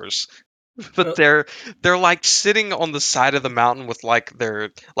dinosaurs, but they're like sitting on the side of the mountain with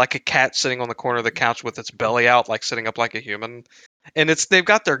they're like a cat sitting on the corner of the couch with its belly out, like sitting up like a human. And they've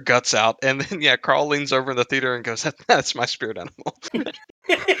got their guts out, and then Carl leans over in the theater and goes, "That's my spirit animal."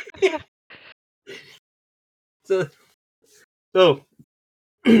 So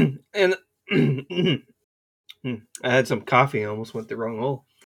and I had some coffee. I almost went the wrong hole.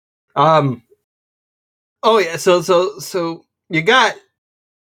 Oh yeah. So you got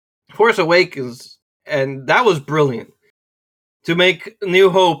Force Awakens, and that was brilliant. To make New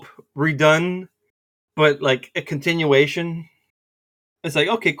Hope redone, but like a continuation. It's like,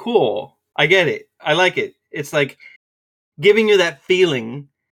 okay, cool. I get it. I like it. It's like giving you that feeling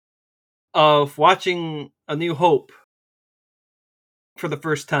of watching A New Hope for the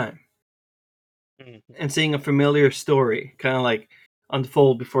first time and seeing a familiar story kind of like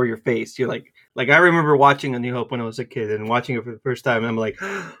unfold before your face. You're like I remember watching A New Hope when I was a kid and watching it for the first time. And I'm like,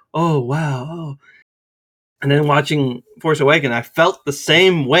 oh wow, oh. And then watching Force Awakens, I felt the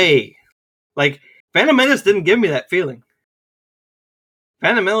same way. Like Phantom Menace didn't give me that feeling.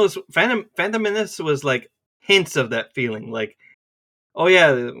 Phantom Menace was like hints of that feeling. Like, oh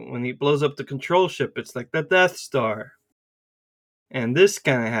yeah, when he blows up the control ship, it's like the Death Star. And this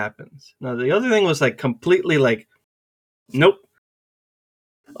kind of happens. Now, the other thing was like completely like, nope.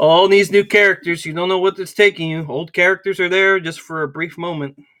 All these new characters, you don't know what it's taking you. Old characters are there just for a brief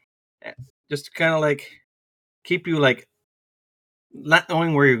moment. Just to kind of like keep you like not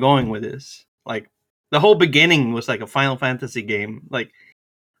knowing where you're going with this. Like, the whole beginning was like a Final Fantasy game. Like,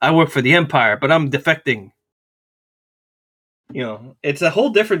 I work for the Empire, but I'm defecting. You know, it's a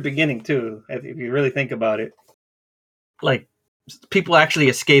whole different beginning too, if you really think about it. Like, people actually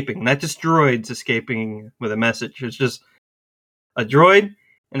escaping, not just droids escaping with a message. It's just a droid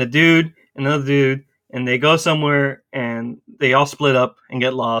and a dude and another dude, and they go somewhere and they all split up and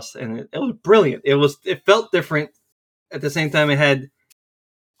get lost. And it was brilliant. It felt different. At the same time, it had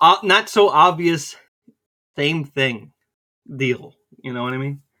not so obvious same thing deal. You know what I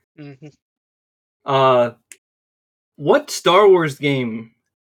mean? Mm-hmm. What Star Wars game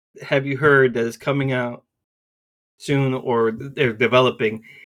have you heard that is coming out soon or they're developing?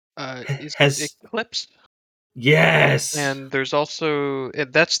 Has Eclipse? Yes. And there's also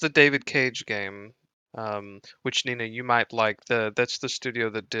that's the David Cage game, which Nina you might like. That's the studio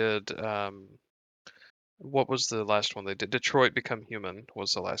that did what was the last one they did? Detroit Become Human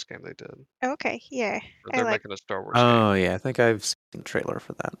was the last game they did. Okay, yeah. They're making a Star Wars game. Oh yeah, I think I've seen the trailer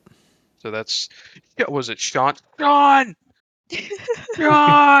for that. So that's was it Sean? Sean!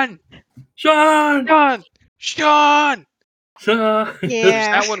 Sean! Yeah. There's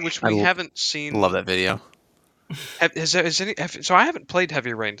that one which we haven't seen. Love that video. So I haven't played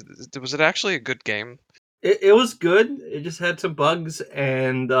Heavy Rain. Was it actually a good game? It was good. It just had some bugs,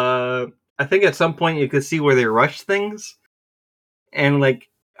 and I think at some point you could see where they rushed things. And like,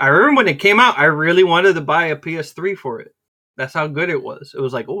 I remember when it came out, I really wanted to buy a PS3 for it. That's how good it was. It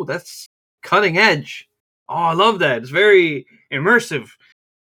was like, oh, that's cutting edge. Oh, I love that. It's very immersive.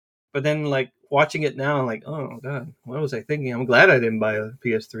 But then, like, watching it now, I'm like, oh god, what was I thinking? I'm glad I didn't buy a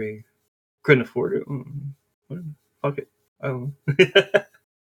PS3. Couldn't afford it. Fuck it. I don't know.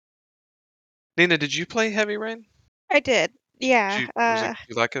 Nina, did you play Heavy Rain? I did. Yeah.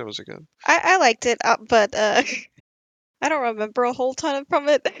 You like it? Was it good? I liked it, but I don't remember a whole ton from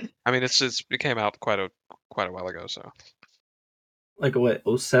it. I mean, it came out quite a while ago, so. Like what?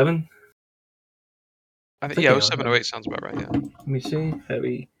 07? I think 07, 08 sounds about right. Yeah. Let me see.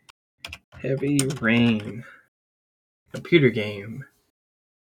 Heavy Rain. Computer game.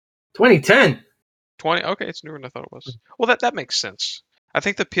 2010. 20. Okay, it's newer than I thought it was. Well, that makes sense. I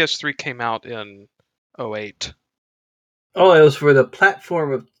think the PS3 came out in 08. Oh, it was for the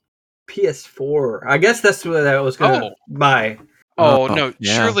platform of PS4. I guess that's what I was gonna buy. Oh no!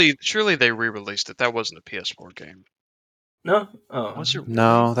 Yeah. Surely they re-released it. That wasn't a PS4 game. No. Oh. Was it?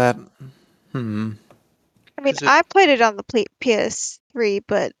 No, that. I mean, I played it on the PS3,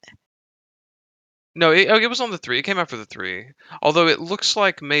 but. No, it was on the 3. It came out for the 3. Although it looks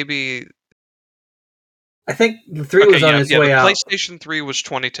like maybe. I think the 3 was on its way out. PlayStation 3 was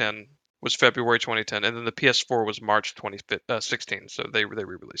 2010. Was February 2010, and then the PS4 was March 2016. So they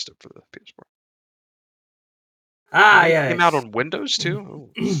re-released it for the PS4. Yeah. It came out on Windows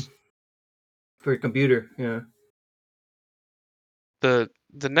too. For a computer, yeah. The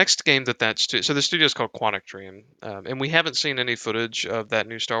next game so the studio is called Quantic Dream, and we haven't seen any footage of that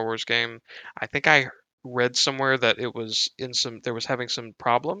new Star Wars game. I think I read somewhere that it was there was having some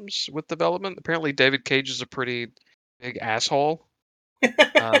problems with development. Apparently, David Cage is a pretty big asshole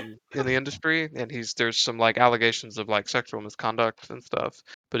in the industry, and there's some like allegations of like sexual misconduct and stuff.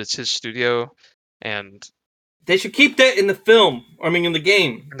 But it's his studio, and They should keep that in the film. I mean, in the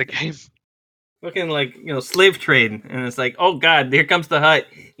game. in the game, Looking like, slave trade. And it's like, oh god, here comes the hut.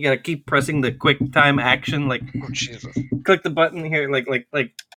 You gotta keep pressing the quick time action. Like, oh Jesus, click the button here. Like.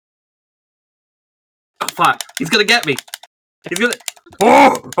 Oh, fuck. He's gonna get me. He's gonna.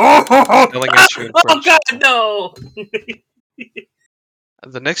 yelling at you in Oh French. god, no!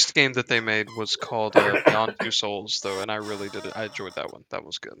 The next game that they made was called Beyond Two Souls, though, and I really did it. I enjoyed that one. That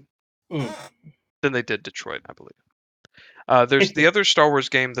was good. Mm. Then they did Detroit, I believe. There's the other Star Wars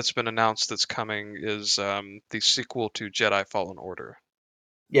game that's been announced that's coming is the sequel to Jedi Fallen Order.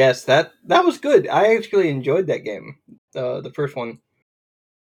 Yes, that was good. I actually enjoyed that game. The first one.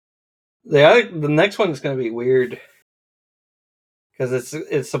 The next one is going to be weird because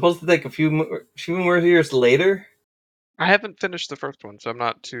it's supposed to take a few more years later. I haven't finished the first one, so I'm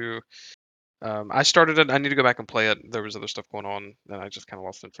not too. I started it. I need to go back and play it. There was other stuff going on, and I just kind of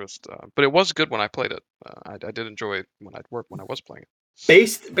lost interest. But it was good when I played it. I did enjoy it when I was playing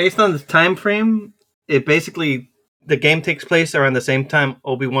it. Based on the time frame, it basically the game takes place around the same time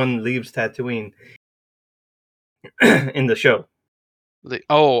Obi-Wan leaves Tatooine in the show.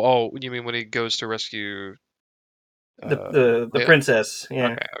 You mean when he goes to rescue the princess?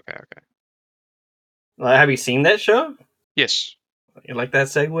 Yeah. Okay. Have you seen that show? Yes. You like that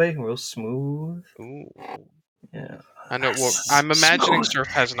segue? Real smooth. Ooh. Yeah. I know. Well, I'm imagining Smooth. Surf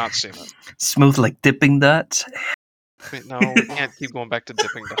has not seen it. Smooth like dipping dots. Wait, no, we can't keep going back to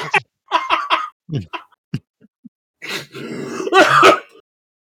dipping dots.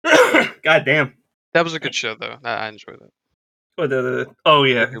 God damn. That was a good show, though. I enjoyed it. Oh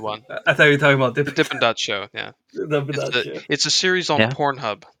yeah. Good one. I thought you were talking about The Dippin' Dots show. Yeah. It's a series on Yeah.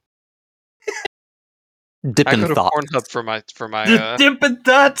 Pornhub. I Dippin' go to thought. Pornhub for my The Dippin'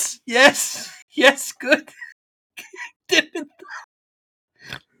 Dots. Yes, good. Dippin'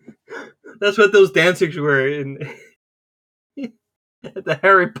 Dots. That's what those dancers were in the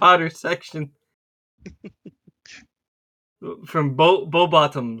Harry Potter section. From Bow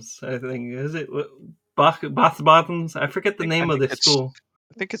Bottoms, I think. Is it Both Bottoms? I forget the name of the school.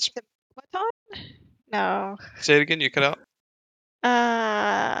 I think it's. What on? No. Say it again. You cut out.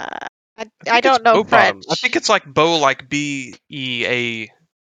 I don't know French. I think it's like Bow, like Beaux.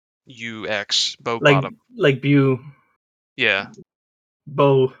 Bow Bottom. Like Bew. Yeah.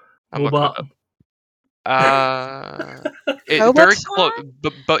 Bow. I'm looking it up. Bow Very Bottom? close,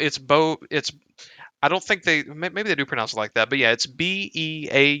 but it's Bow. It's. I don't think maybe they do pronounce it like that, but yeah, it's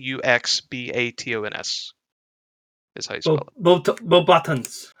BEAUXBATONS. Is how you spell it. Bow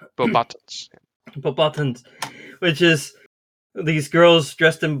Buttons. Bow Buttons. Bow Buttons, which is these girls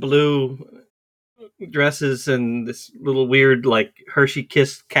dressed in blue dresses and this little weird like Hershey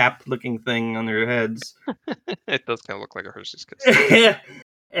Kiss cap looking thing on their heads. It does kind of look like a Hershey's Kiss. Yeah,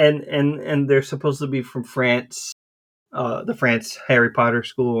 and they're supposed to be from France, the France Harry Potter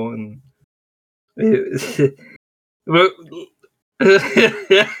school, and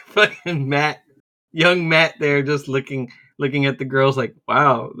fucking young Matt there just looking at the girls like,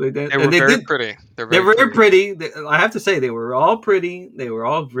 wow, They were very pretty. They were very pretty. I have to say, they were all pretty. They were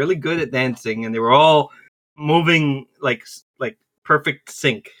all really good at dancing, and they were all moving like perfect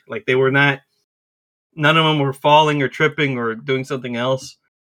sync. Like they were not. None of them were falling or tripping or doing something else,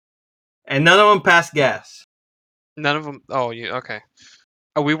 and none of them passed gas. None of them. Oh, yeah. Okay.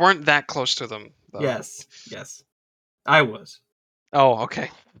 Oh, we weren't that close to them, though. Yes, I was. Oh, okay.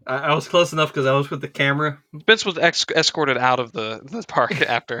 I was close enough because I was with the camera. Spence was escorted out of the park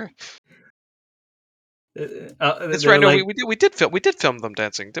after. That's right. No, like, we did film them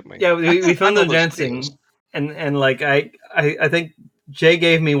dancing, didn't we? Yeah, we filmed I know them those dancing, videos. and like I think Jay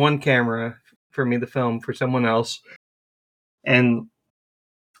gave me one camera for me to film for someone else,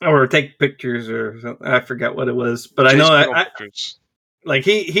 or take pictures or something. I forgot what it was, but Jay's I know pictures. like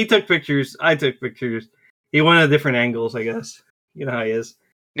he took pictures, I took pictures. He went at different angles, I guess. You know how he is.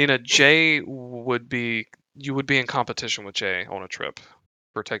 Nina, you would be in competition with Jay on a trip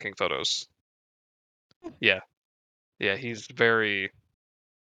for taking photos. Yeah, he's very.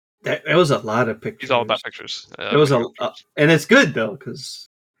 That was a lot of pictures. He's all about pictures. It was and it's good though because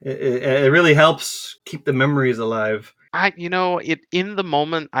it really helps keep the memories alive. In the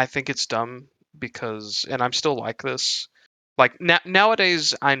moment, I think it's dumb because, and I'm still like this. Like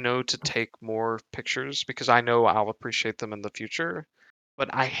nowadays, I know to take more pictures because I know I'll appreciate them in the future. But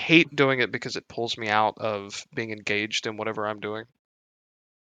I hate doing it because it pulls me out of being engaged in whatever I'm doing.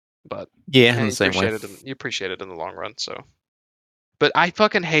 but Yeah, in you the same way. you appreciate it in the long run. So, but I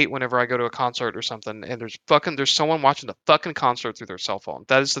fucking hate whenever I go to a concert or something and there's someone watching the fucking concert through their cell phone.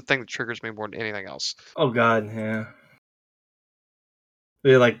 That is the thing that triggers me more than anything else. Oh God, yeah.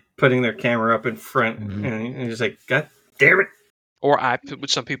 They're like putting their camera up in front, and you're just like, God damn it! Or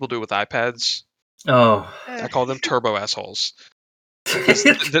some people do with iPads. Oh, I call them turbo assholes.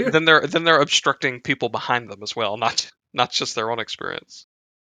 Then they're obstructing people behind them as well, not just their own experience.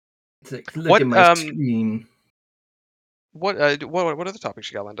 It's like, look at my screen. What other topics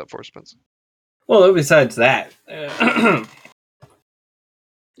you got lined up for, Spence? Well, besides that,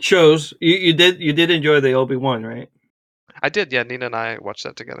 shows you did enjoy the Obi-Wan, right? I did, yeah. Nina and I watched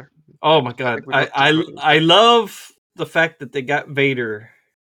that together. Oh my God, I love the fact that they got Vader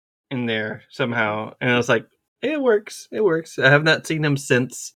in there somehow, and I was like, hey, it works. I have not seen him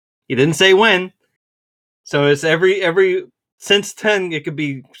since. He didn't say when, so it's every since 10. It could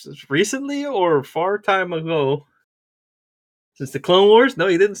be recently or far time ago. Since the Clone Wars? No,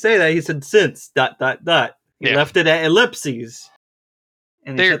 he didn't say that. He said since ... He left it at ellipses,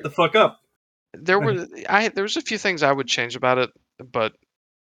 and he shut the fuck up. There was a few things I would change about it, but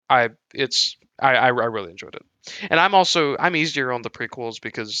I really enjoyed it. And I'm easier on the prequels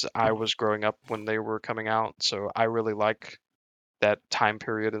because I was growing up when they were coming out, so I really like that time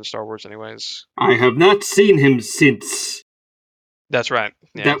period in Star Wars anyways. I have not seen him since. That's right.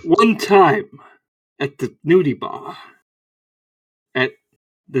 Yeah. That one time at the nudie bar. At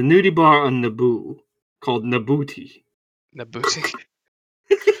the nudie bar on Naboo called Nabooti. Nabooti.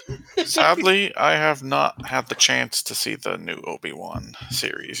 Sadly, I have not had the chance to see the new Obi-Wan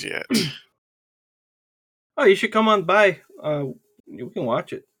series yet. Oh, you should come on by. You can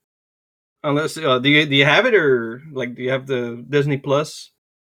watch it. Unless do you have it, or like do you have the Disney Plus?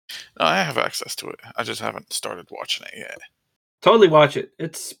 No, I have access to it. I just haven't started watching it yet. Totally watch it.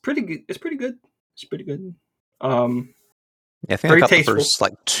 It's pretty good. It's pretty good. Yeah, I think I got the first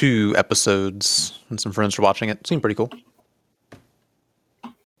like 2 episodes, and some friends were watching it. It seemed pretty cool.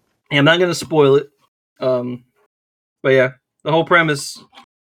 Yeah, I'm not going to spoil it. But yeah, the whole premise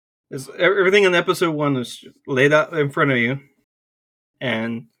is everything in episode 1 is laid out in front of you,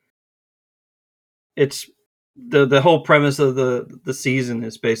 and it's the whole premise of the season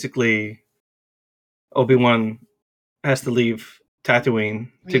is basically Obi-Wan has to leave Tatooine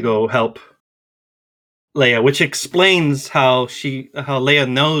to go help Leia, which explains how Leia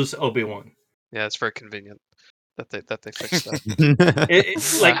knows Obi-Wan. Yeah, it's very convenient that they fixed that.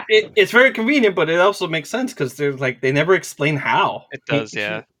 It's very convenient, but it also makes sense because they're like they never explain how. It does,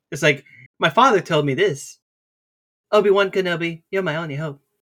 yeah. It's like my father told me this. Obi-Wan Kenobi, you're my only hope.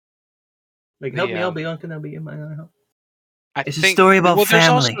 Like help me, Obi-Wan Kenobi, you're my only hope. It's a story about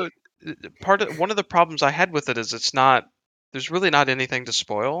family. One of the problems I had with it is there's really not anything to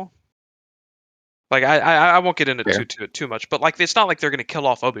spoil. Like I won't get into too much, but like it's not like they're going to kill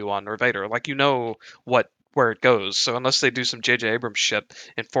off Obi-Wan or Vader. Like where it goes. So unless they do some J.J. Abrams shit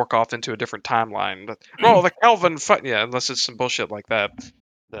and fork off into a different timeline, the Kelvin unless it's some bullshit like that,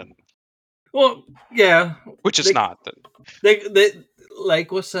 then which it's not. They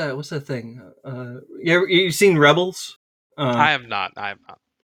like what's that thing? You seen Rebels? I have not.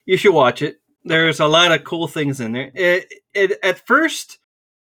 You should watch it. There's a lot of cool things in there. It at first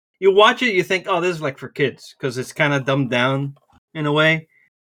you watch it, you think, oh, this is like for kids because it's kind of dumbed down in a way,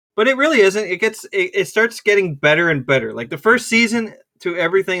 but it really isn't. It starts getting better and better. Like the first season to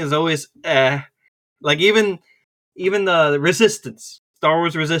everything is always like even the Resistance, Star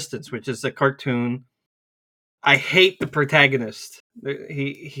Wars Resistance, which is a cartoon. I hate the protagonist.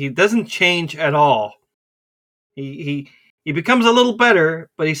 He doesn't change at all. He becomes a little better,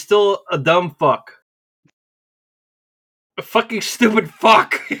 but he's still a dumb fuck. A fucking stupid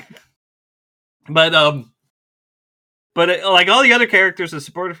fuck. But like all the other characters, the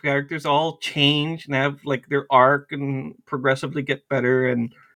supportive characters, all change and have like their arc and progressively get better,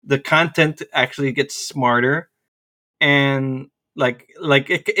 and the content actually gets smarter. And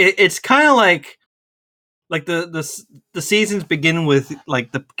it's kind of like the seasons begin with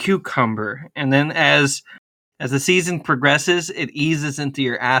like the cucumber, and then as the season progresses, it eases into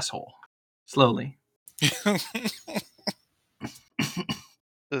your asshole slowly.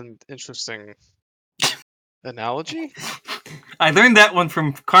 An interesting analogy. I learned that one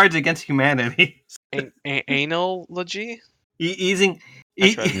from Cards Against Humanity. Analogy. Easing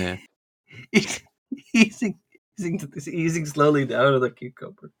slowly down to the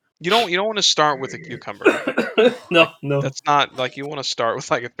cucumber. You don't want to start with a cucumber. No. That's not like you want to start with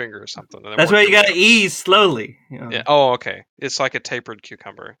like a finger or something. And that's why you gotta ease slowly. Yeah. Oh, okay. It's like a tapered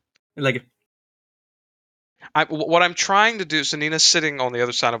cucumber. Like What I'm trying to do, so Nina's sitting on the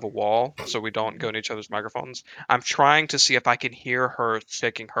other side of a wall, so we don't go in each other's microphones. I'm trying to see if I can hear her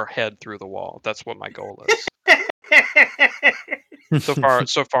shaking her head through the wall. That's what my goal is.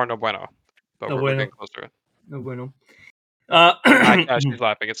 So far, no bueno. But No we're bueno. getting closer. No bueno. She's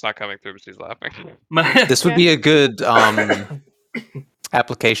laughing. It's not coming through, but she's laughing. This would be a good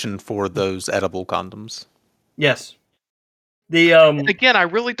application for those edible condoms. Yes. The Again, I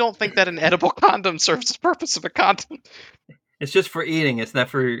really don't think that an edible condom serves the purpose of a condom. it's just for eating. It's not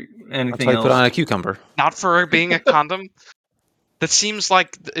for That's anything why I else. put on a cucumber. Not for being a condom. That seems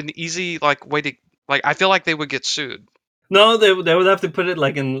like an easy way to I feel like they would get sued. No, they would have to put it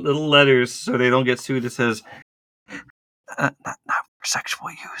like in little letters so they don't get sued. It says not for sexual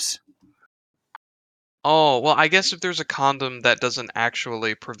use. Oh, well, I guess if there's a condom that doesn't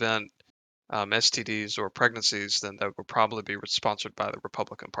actually prevent STDs or pregnancies, then that would probably be sponsored by the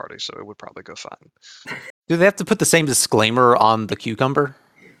Republican Party, so it would probably go fine. Do they have to put the same disclaimer on the cucumber?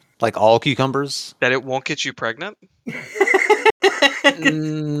 Like all cucumbers? That it won't get you pregnant?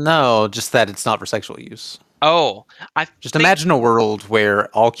 No, just that it's not for sexual use. Oh, Just imagine a world where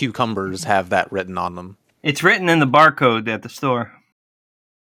all cucumbers have that written on them. It's written in the barcode at the store.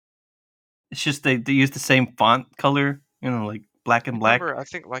 It's just they use the same font color, like black and black. I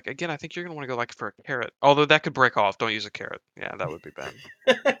think I think you're gonna want to go for a carrot. Although that could break off. Don't use a carrot. Yeah, that would be bad.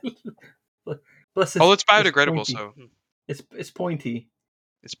 Plus It's biodegradable, so it's pointy.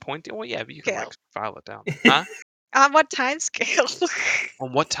 It's pointy. Well, yeah, but you can Yeah. file it down. Huh? On what time scale?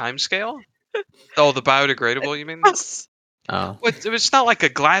 On what time scale? Oh, the biodegradable, you mean? Yes. Oh. Well, it's not like a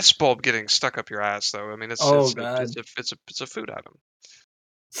glass bulb getting stuck up your ass, though. I mean, it's a food item.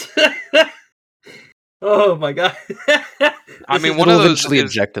 Oh my god! I mean, It'll eventually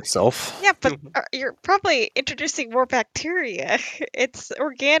inject itself. Yeah, but you're probably introducing more bacteria. It's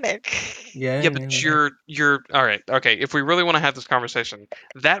organic. Yeah, but you're all right. Okay, if we really want to have this conversation,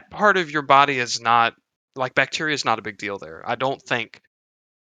 that part of your body is not bacteria is not a big deal there. I don't think.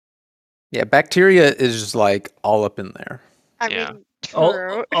 Yeah, bacteria is just all up in there. I Yeah. mean,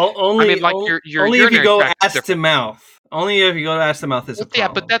 true. Only, I mean, your only if you urinary go tract is ass to mouth. Only if you go ass to mouth is a problem. Yeah,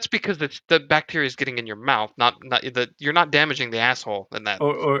 but that's because the bacteria is getting in your mouth, not you're not damaging the asshole in that.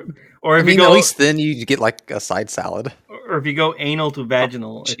 Or I if mean, you go, at least then you get a side salad. or if you go anal to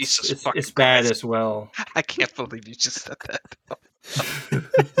vaginal, Jesus it's bad Christ. as well. I can't believe you just said that.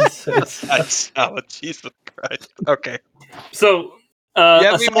 It's- Jesus Christ. Okay. so, You have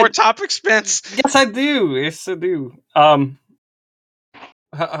any aside- more topics, Spence? Yes, I do. Yes, I do.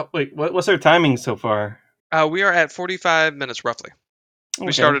 Wait, what's our timing so far? We are at 45 minutes roughly. We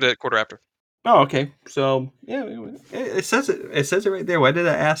Okay. started at quarter after. Oh, okay. So yeah, it says it. It says it right there. Why did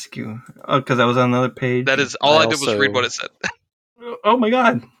I ask you? Oh, because I was on another page. That is all I did was also- read what it said. Oh my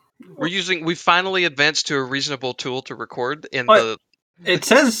god! We finally advanced to a reasonable tool to record in What? It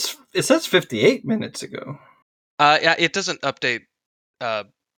says 58 minutes ago. yeah, it doesn't update. Oh.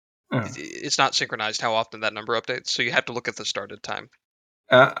 It's not synchronized how often that number updates, so you have to look at the started time.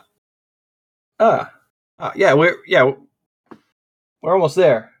 Yeah, we're almost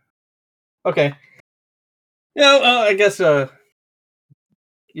there. Okay. Yeah, I guess. Yeah.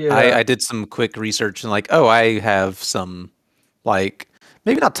 I did some quick research and I have some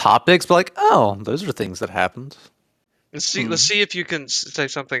maybe not topics, but those are things that happened. Let's see if you can say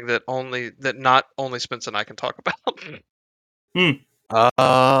something that not only Spence and I can talk about.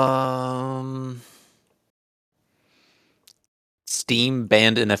 Steam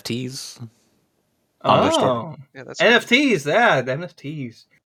banned NFTs. on their store. Oh, Yeah, that's NFTs. Yeah, the NFTs.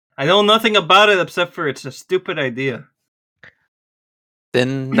 I know nothing about it except for it's a stupid idea.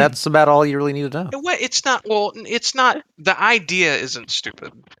 Then that's about all you really need to know. Well, it's not. Well, it's not. The idea isn't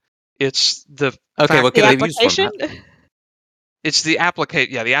stupid. It's the Okay, fact what The could they use from application? that? It's the applicate.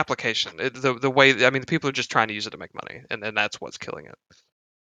 Yeah, the application. The way. I mean, the people are just trying to use it to make money, and that's what's killing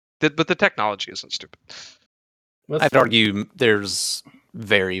it. But the technology isn't stupid. I'd argue there's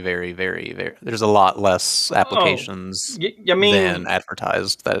there's a lot less applications I mean, than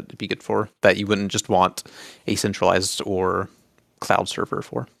advertised that it'd be good for, that you wouldn't just want a centralized or cloud server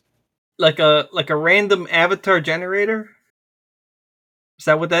for. like a random avatar generator. Is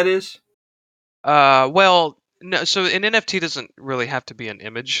that what that is? Well, no. So an NFT doesn't really have to be an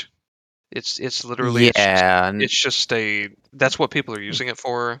image. It's literally and it's just a. That's what people are using it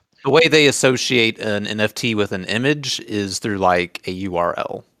for. the way they associate an NFT with an image is through like a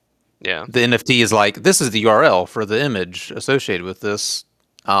URL. Yeah. The NFT is like, this is the URL for the image associated with this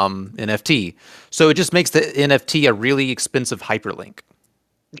NFT. So it just makes the NFT a really expensive hyperlink.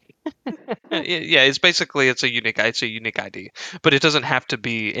 Yeah, it's basically it's a unique ID, but it doesn't have to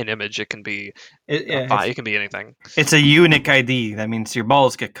be an image. It can be it can be anything. It's a unique ID. That means your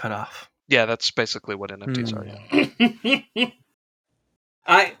balls get cut off. Yeah, that's basically what NFTs are. Yeah.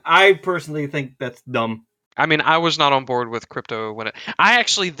 I personally think that's dumb. I mean, I was not on board with crypto when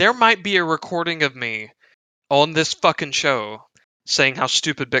there might be a recording of me on this fucking show saying how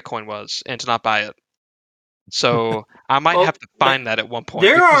stupid Bitcoin was and to not buy it. So I might have to find that at one point.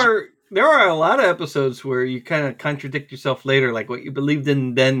 There are a lot of episodes where you kind of contradict yourself later, like what you believed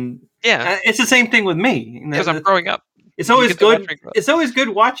in then. Yeah, it's the same thing with me because I'm growing up. It's always good. It's always good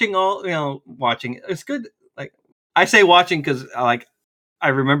watching watching. It's good. Like I say, watching because I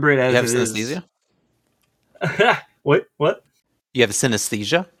remember it as you have it synesthesia? Is. What? You have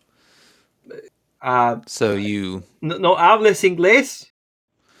synesthesia? So you no hablas inglés?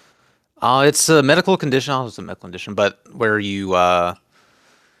 It's a medical condition. It's a medical condition, but where you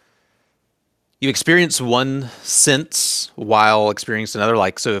you experience one sense while experiencing another.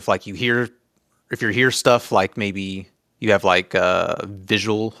 Like, so if you hear stuff, like maybe you have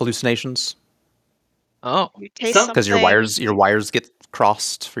visual hallucinations. Oh, because your wires get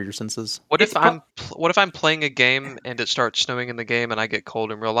crossed for your senses. What if I'm playing a game and it starts snowing in the game and I get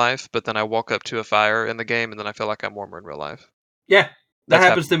cold in real life, but then I walk up to a fire in the game and then I feel like I'm warmer in real life? Yeah, that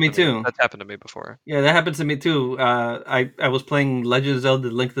happens to me too. That's happened to me before. Yeah, that happens to me too. I was playing Legend of Zelda: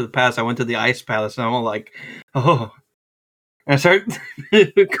 Link to the Past. I went to the Ice Palace and I'm all like, oh, and I start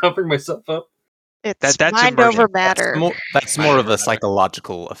covering myself up. It's mind over matter. That's more of a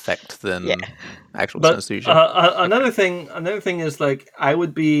psychological effect than actual synesthesia. Another thing is like I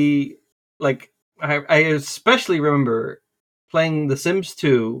would be like I especially remember playing The Sims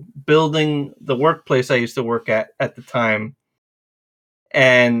 2, building the workplace I used to work at the time,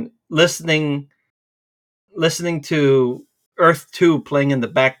 and listening to Earth 2 playing in the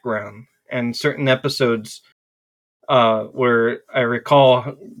background, and certain episodes where I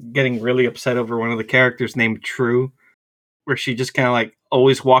recall getting really upset over one of the characters named True, where she just kind of like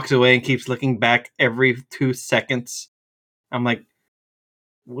always walks away and keeps looking back every 2 seconds. I'm like,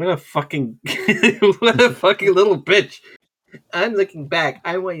 what a fucking little bitch. I'm looking back.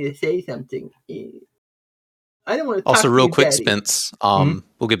 I want you to say something. I don't want to talk also, to real you, quick, Daddy. Spence.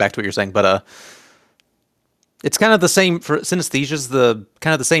 We'll get back to what you're saying, but it's kind of the same for synesthesia's the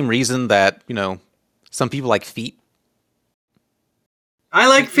kind of the same reason that some people like feet. I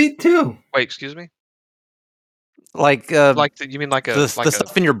like feet too. Wait, excuse me. You mean the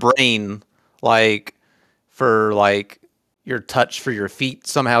stuff in your brain, for your touch for your feet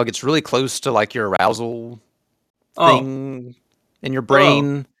somehow gets really close to your arousal thing in your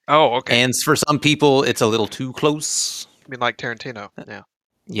brain. Oh, okay. And for some people, it's a little too close. I mean, like Tarantino. Yeah.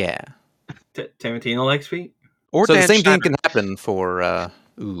 Yeah. Tarantino likes feet. Or so Dan the same Schneider. thing can happen for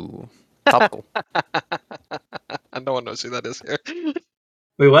topical. No one knows who that is here.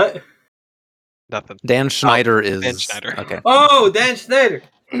 Wait, what? Nothing. Dan Schneider is Dan Schneider. Okay. Oh, Dan Schneider.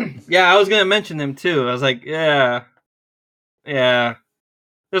 Yeah, I was gonna mention him too. I was like, yeah.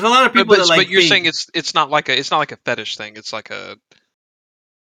 There's a lot of people that like. But you're feet. saying it's not like a fetish thing. It's like a.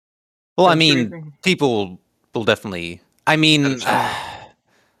 Well, I mean, people will definitely. I mean,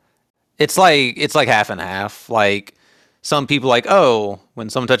 it's like half and half. Like some people when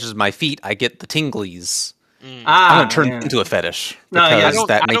someone touches my feet, I get the tinglies. I'm gonna turn it into a fetish. No, yeah, I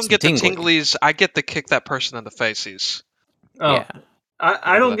don't get the tinglies. I get the kick that person in the faces. Oh, yeah.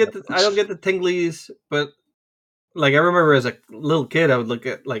 I don't get the tinglies, but I remember as a little kid, I would look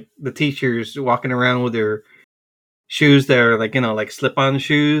at the teachers walking around with their shoes that are slip-on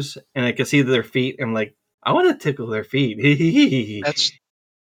shoes, and I could see their feet. And I'm like, I want to tickle their feet. That's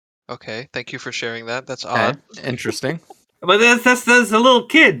okay. Thank you for sharing that. That's odd. Interesting. But that's a little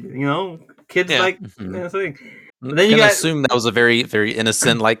kid, Kids thing. But then you assume that was a very, very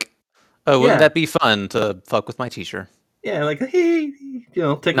innocent, wouldn't that be fun to fuck with my teacher? Yeah,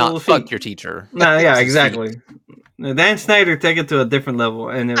 tickle not the fuck feet. your teacher. No, yeah, exactly. Dan Schneider take it to a different level,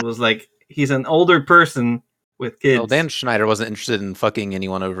 and it was he's an older person with kids. Well, Dan Schneider wasn't interested in fucking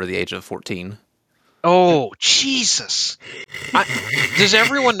anyone over the age of 14. Oh, Jesus! Does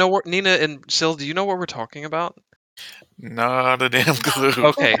everyone know what Nina and Sil? Do you know what we're talking about? Not a damn clue.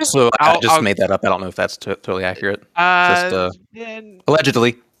 Okay, so I just made that up. I don't know if that's totally accurate.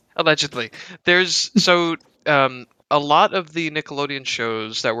 Allegedly. Allegedly, there's a lot of the Nickelodeon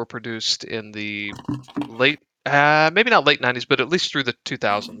shows that were produced in the late, maybe not late 90s, but at least through the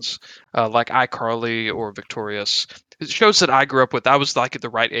 2000s, like iCarly or Victorious, shows that I grew up with. I was at the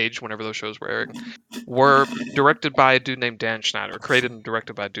right age whenever those shows were airing. Were directed by a dude named Dan Schneider, created and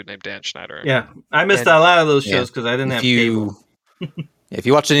directed by a dude named Dan Schneider. Yeah, I missed a lot of those shows because I didn't have cable. If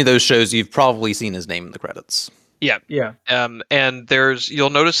you watch any of those shows, you've probably seen his name in the credits. Yeah. Yeah. And you'll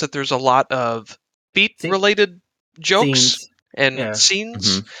notice that there's a lot of feet-related jokes Scenes. and Yeah.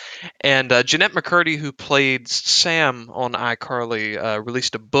 scenes. And Jeanette McCurdy, who played Sam on iCarly,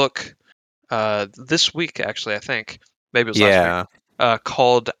 released a book this week, actually, I think. Maybe it was last week.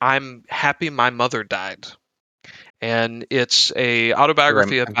 Called I'm Happy My Mother Died. And it's a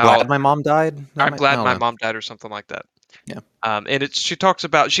autobiography I'm about... glad my mom died. I'm glad my mom died, or something like that. Yeah. And she talks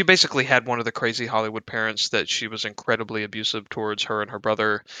about, she basically had one of the crazy Hollywood parents that she was incredibly abusive towards her and her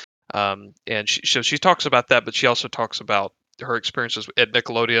brother. And she talks about that, but she also talks about her experiences at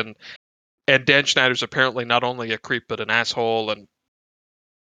Nickelodeon. And Dan Schneider's apparently not only a creep, but an asshole. And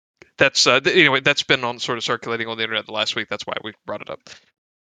that's, anyway, that's been on sort of circulating on the internet the last week. That's why we brought it up.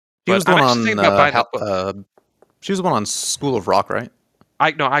 She was But the one I'm actually thinking about buying that book. She was the one on School of Rock, right?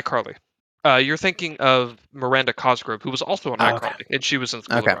 iCarly. You're thinking of Miranda Cosgrove, who was also on iCarly, and she was in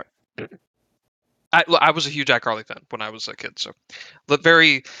School of Rock. I was a huge iCarly fan when I was a kid, so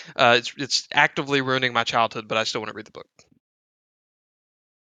it's actively ruining my childhood, but I still want to read the book.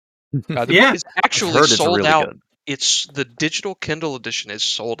 The book is actually sold out. Good. It's the digital Kindle edition is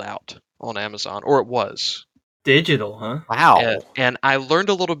sold out on Amazon, or it was. Digital, huh? Wow. And I learned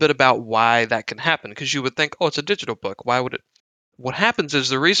a little bit about why that can happen, because you would think, oh, it's a digital book. Why would it? What happens is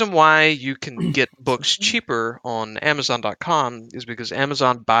the reason why you can get books cheaper on Amazon.com is because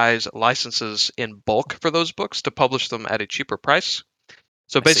Amazon buys licenses in bulk for those books to publish them at a cheaper price.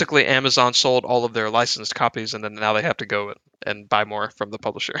 So basically, Amazon sold all of their licensed copies, and then now they have to go and buy more from the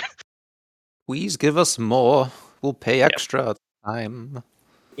publisher. Please give us more. We'll pay extra time.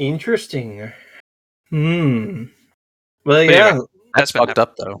 Interesting. Well, yeah. Anyway, that's fucked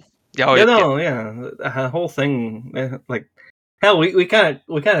up, though. The whole thing, like, hell, we kind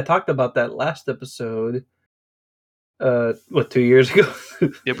of talked about that last episode. 2 years ago?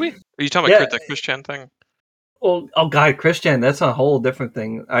 Did we? Are you talking about the Chris Chan thing? Oh God, Chris Chan, that's a whole different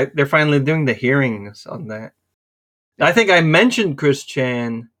thing. They're finally doing the hearings on that. I think I mentioned Chris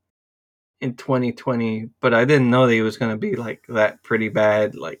Chan in 2020, but I didn't know that he was going to be like that pretty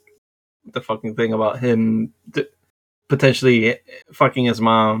bad, like the fucking thing about him potentially fucking his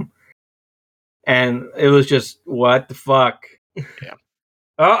mom. And it was just, what the fuck? Yeah.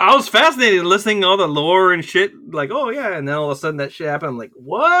 I was fascinated listening to all the lore and shit. Like, oh yeah, and then all of a sudden that shit happened. I'm like,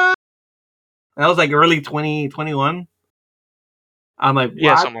 what? And that was like early 2021. I'm like, what?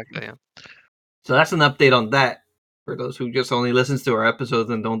 Yeah, something like that, yeah. So that's an update on that for those who just only listens to our episodes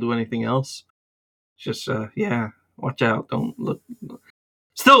and don't do anything else. Just, watch out. Don't look.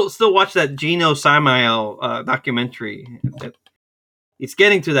 Still watch that Gino Samael documentary. It's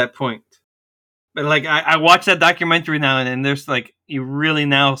getting to that point. But like I watch that documentary now, and there's like, you really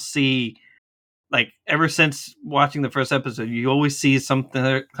now see, like, ever since watching the first episode, you always see something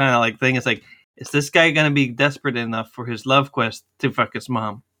kind of like thing. It's like, is this guy gonna be desperate enough for his love quest to fuck his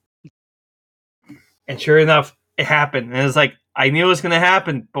mom? And sure enough, it happened. And it's like, I knew it was gonna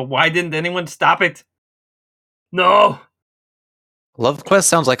happen, but why didn't anyone stop it? No. Love Quest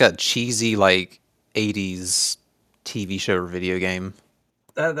sounds like a cheesy, like, 80s TV show or video game.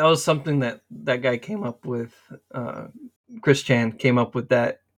 That was something that guy came up with. Chris Chan came up with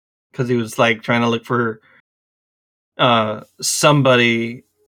that because he was like trying to look for somebody,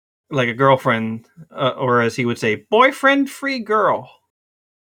 like a girlfriend, or as he would say, boyfriend-free girl.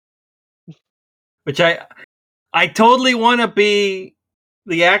 Which I totally want to be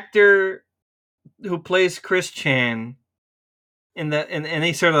the actor who plays Chris Chan in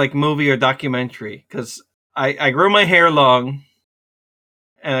any sort of like movie or documentary, because I grew my hair long.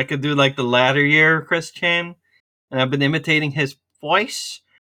 And I could do like the latter year Chris Chan. And I've been imitating his voice.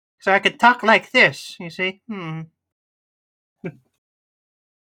 So I could talk like this, you see?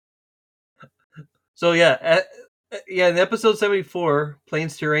 So yeah, in episode 74,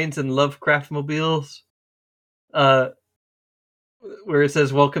 Planes, Terrains, and Lovecraft Mobiles, where it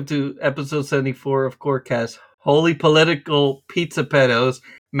says, welcome to episode 74 of Corecast. Holy political pizza pedos,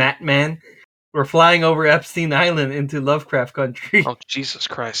 Matt Man. We're flying over Epstein Island into Lovecraft Country. Oh, Jesus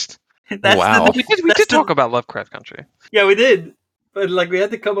Christ. Wow. We did talk about Lovecraft Country. Yeah, we did. But like, we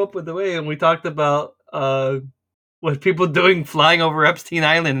had to come up with a way, and we talked about what people doing flying over Epstein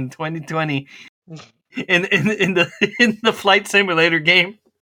Island in 2020 in the flight simulator game.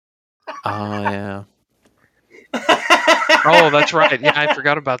 Oh, yeah. Oh, that's right. Yeah, I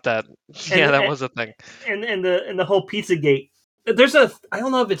forgot about that. Yeah, that was a thing. And the whole Pizzagate. There's I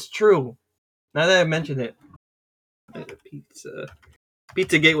don't know if it's true. Now that I mentioned it,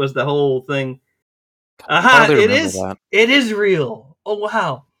 Pizzagate was the whole thing. It is. That. It is real. Oh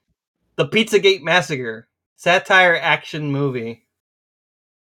wow, the Pizzagate Massacre, satire action movie.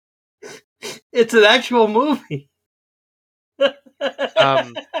 It's an actual movie.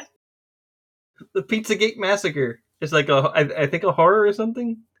 Um, The Pizzagate Massacre. It's like I think a horror or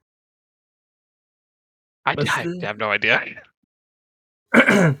something. I have no idea.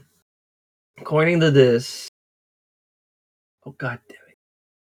 According to this, oh god damn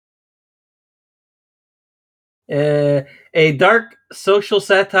it! A dark social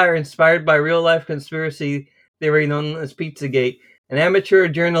satire inspired by real life conspiracy theory known as Pizzagate. An amateur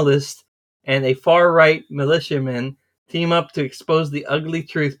journalist and a far right militiaman team up to expose the ugly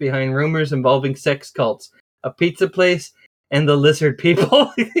truth behind rumors involving sex cults, a pizza place, and the lizard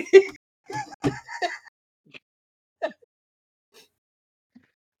people.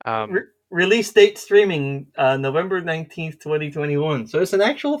 Release date streaming November 19th, 2021. So it's an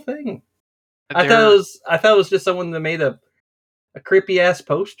actual thing. I thought it was just someone that made a creepy ass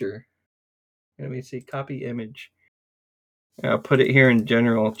poster. Let me see, copy image. I'll put it here in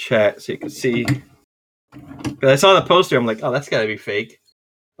general chat so you can see. I saw the poster, I'm like, oh, that's gotta be fake.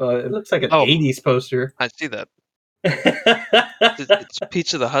 It looks like an 80s poster. I see that. It's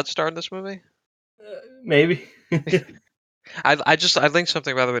Pizza the Hut star in this movie? Maybe. I linked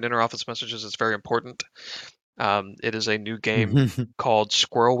something, by the way, in Interoffice Messages. It's very important. It is a new game called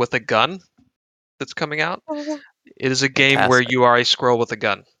Squirrel with a Gun that's coming out. It is a game where you are a squirrel with a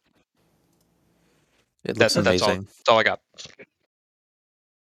gun. It looks amazing. That's all I got.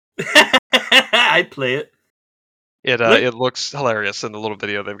 I'd play it. It looks hilarious in the little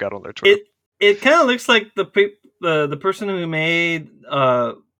video they've got on their Twitter. It kind of looks like the person who made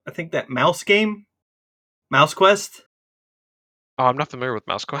I think that mouse game, Mouse Quest. Oh, I'm not familiar with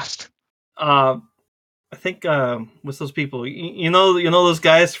Mouse Quest. I think what's those people? You know those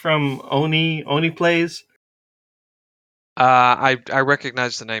guys from Oni Plays. I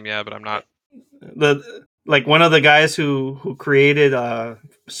recognize the name, yeah, but I'm not. Like one of the guys who created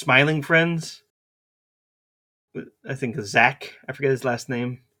Smiling Friends. I think Zach. I forget his last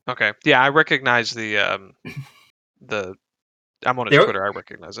name. Okay, yeah, I recognize the. I'm on his Twitter. I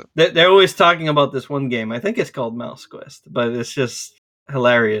recognize it. They're always talking about this one game. I think it's called Mouse Quest, but it's just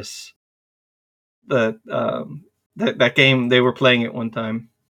hilarious. That game, they were playing it one time.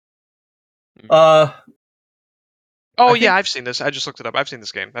 I've seen this. I just looked it up. I've seen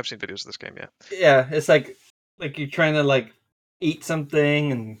this game. I've seen videos of this game. Yeah. Yeah, it's like you're trying to eat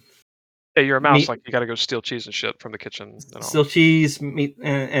something and. Yeah, you're a mouse. Like you got to go steal cheese and shit from the kitchen. And all. Steal cheese, meat,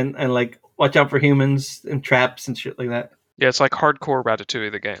 and like watch out for humans and traps and shit like that. Yeah, it's like hardcore Ratatouille,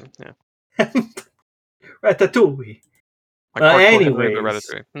 the game. Yeah. Ratatouille.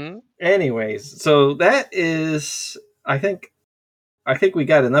 Like anyways, so that is. I think we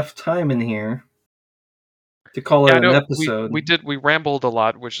got enough time in here to call it an episode. We rambled a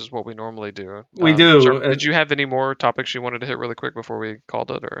lot, which is what we normally do. We do. Did you have any more topics you wanted to hit really quick before we called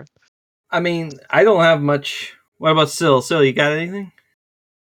it, or? I mean, I don't have much. What about Sil? Sil, you got anything?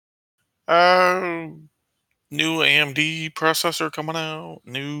 New AMD processor coming out.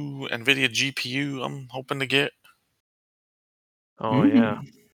 New NVIDIA GPU I'm hoping to get. Oh, yeah.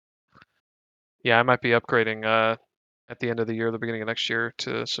 Yeah, I might be upgrading at the end of the year, the beginning of next year,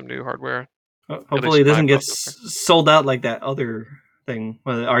 to some new hardware. Hopefully it doesn't get sold out like that other thing.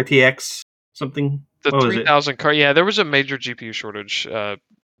 RTX something? The 3000 card. Yeah, there was a major GPU shortage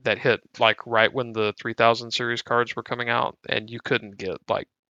that hit right when the 3000 series cards were coming out, and you couldn't get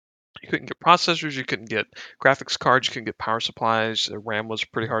processors, you couldn't get graphics cards, you couldn't get power supplies. RAM was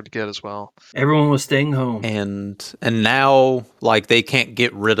pretty hard to get as well. Everyone was staying home, and now they can't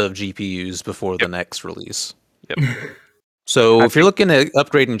get rid of GPUs before the next release. Yep. So if you're looking at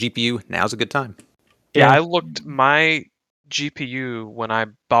upgrading GPU, now's a good time. Yeah, I looked my GPU when I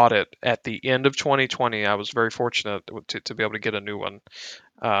bought it at the end of 2020. I was very fortunate to be able to get a new one.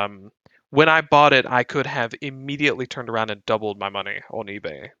 When I bought it, I could have immediately turned around and doubled my money on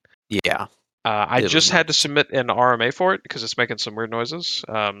eBay. Yeah. I just had to submit an RMA for it because it's making some weird noises.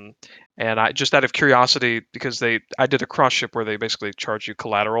 And I just out of curiosity, because I did a cross ship where they basically charge you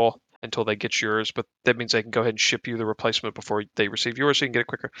collateral until they get yours, but that means they can go ahead and ship you the replacement before they receive yours, so you can get it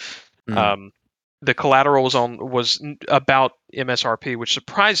quicker. The collateral was about MSRP, which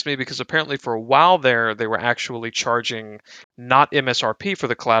surprised me because apparently for a while there they were actually charging not MSRP for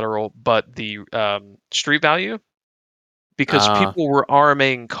the collateral, but the street value, because people were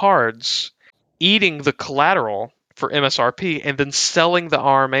RMAing cards, eating the collateral for MSRP, and then selling the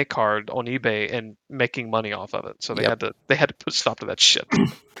RMA card on eBay and making money off of it. So they had to put a stop to that shit.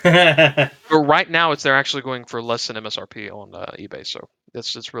 But right now, they're actually going for less than MSRP on eBay, so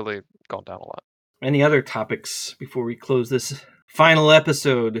it's really gone down a lot. Any other topics before we close this final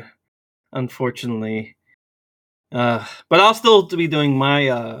episode? Unfortunately, but I'll still be doing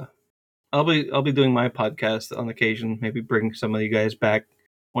my I'll be doing my podcast on occasion. Maybe bring some of you guys back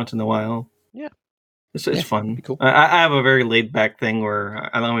once in a while. Yeah. It's Yeah, fun. be cool. I have a very laid back thing where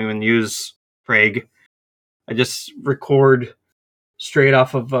I don't even use Prague. I just record straight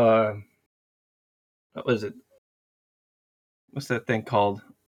off of what was it? What's that thing called?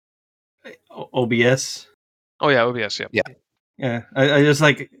 OBS. Oh yeah, OBS. Yeah. Yeah. Yeah, I just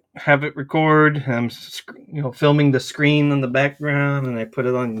like have it record. I'm filming the screen in the background, and I put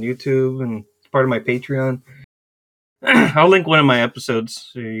it on YouTube, and it's part of my Patreon. I'll link one of my episodes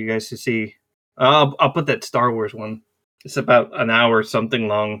so you guys can see. I'll put that Star Wars one. It's about an hour something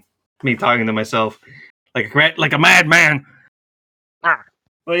long. Me talking to myself like a madman.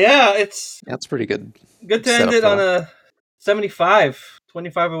 But yeah, That's pretty good. good to Set end up it for on that. a 75.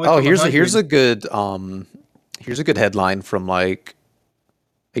 25 away Oh, from here's 100. a good headline from like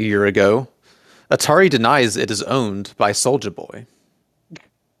a year ago. Atari denies it is owned by Soulja Boy.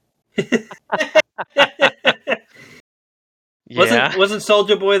 Yeah. Wasn't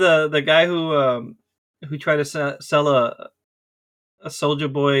Soldier Boy the guy who tried to sell a Soldier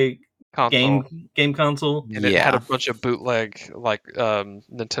Boy Console. game console? And it had Yeah. a bunch of bootleg like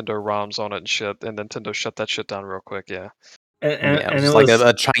Nintendo ROMs on it and shit, and Nintendo shut that shit down real quick. Yeah. And Yeah, it and was it like was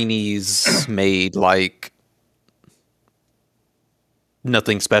a Chinese made like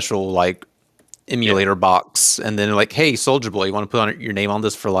nothing special like emulator box, and then like, hey, Soulja Boy, you want to put on your name on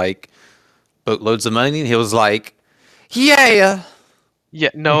this for like boatloads of money? And he was like, yeah. Yeah.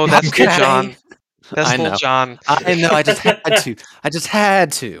 No, How that's could Lil I? John. That's I Lil know. John. I know. I just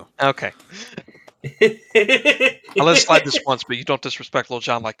had to. Okay. I'll let it slide this once, but you don't disrespect Lil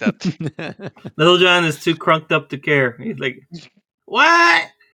John like that. Little John is too crunked up to care. He's like, what?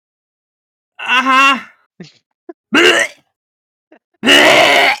 Uh-huh.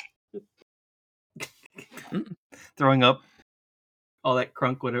 Throwing up. All that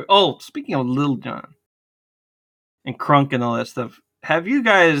crunk, whatever. Oh, speaking of Little John and crunk and all that stuff, have you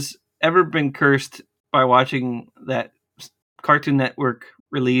guys ever been cursed by watching that Cartoon Network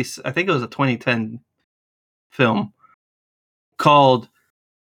release? I think it was a 2010 film called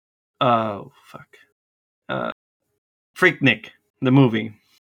Freaknik, the movie.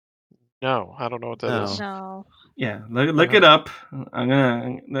 No, I don't know what that is. No. Yeah, look it up.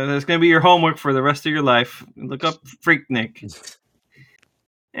 That's gonna be your homework for the rest of your life. Look up Freaknik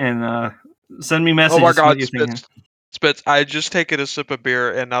and send me messages. Oh my what God, you're thinking. Spitz! I just taken a sip of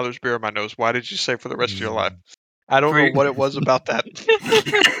beer and now there's beer in my nose. Why did you say for the rest of your life? I don't know what it was about that.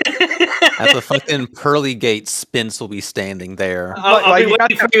 At the fucking pearly gate, Spence will be standing there. I'll be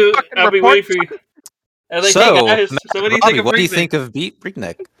waiting for you. I'll be waiting for you. Like, So, hey guys, Matt, so what do you Robbie, think of what do you Freaknik? think of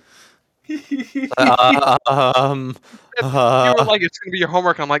Freaknik? You were like, it's gonna be your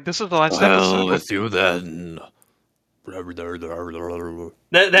homework. I'm like, this is the last episode. with you then. That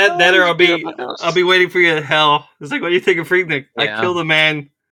or I'll be waiting for you in hell. It's like, what do you think of Freaknik? Yeah. I killed a man.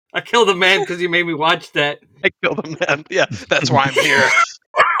 I killed a man because you made me watch that. I killed him, man. Yeah, that's why I'm here.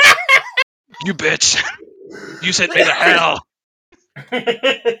 You bitch! You sent me to hell.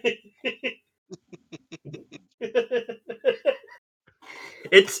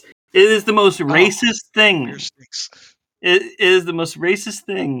 It is the most racist thing. Beer stinks. It is the most racist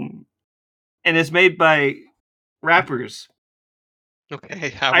thing, and it's made by rappers.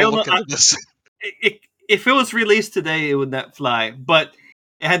 Okay, I will look into this. If it was released today, it would not fly. But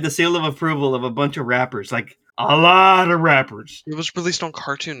it had the seal of approval of a bunch of rappers, like a lot of rappers. It was released on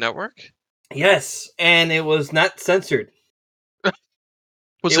Cartoon Network. Yes, and it was not censored.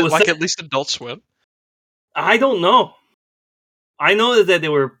 Was it like at least Adult Swim? I don't know. I know that they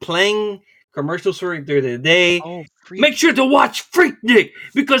were playing commercials for it during the day. Oh, make sure to watch Freaknik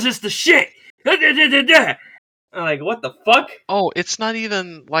because it's the shit. I'm like, what the fuck? Oh, it's not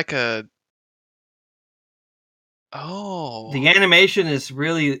even like a. Oh. The animation is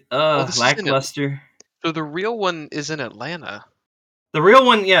really lackluster. So the real one is in Atlanta. The real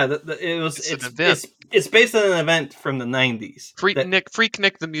one, yeah, it's an event. It's based on an event from the 90s.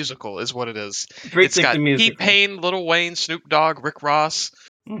 Freaknik the musical is what it is. Freaknik it's got the musical. T-Pain, Lil Wayne, Snoop Dogg, Rick Ross.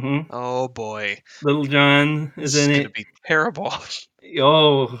 Mm-hmm. Oh boy, Little John is in it. It's gonna be terrible.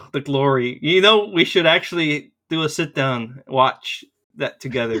 Oh, the glory! You know, we should actually do a sit down watch that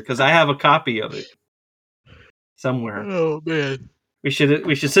together because I have a copy of it somewhere. Oh man, we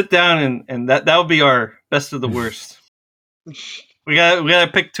should sit down and that would be our best of the worst. We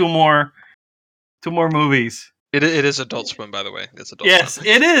gotta pick two more movies. It is Adult Swim, by the way. It's Adult Yes, Swim.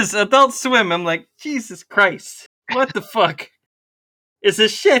 it is Adult Swim. I'm like, Jesus Christ, what the fuck is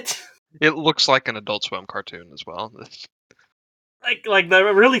this shit? It looks like an Adult Swim cartoon as well. Like the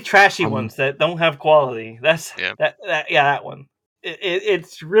really trashy ones that don't have quality. That one.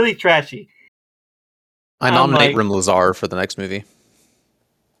 it's really trashy. I nominate Rim Lazar for the next movie.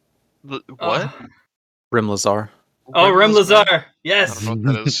 What? Rim Lazar. Rim Lazar. Yes. I don't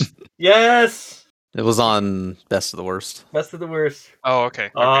know what that is. Yes. It was on Best of the Worst. Best of the Worst. Oh,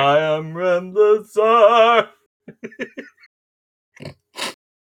 okay. I am Rim Lazar.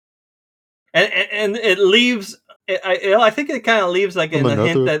 and it leaves. I think it kind of leaves like in a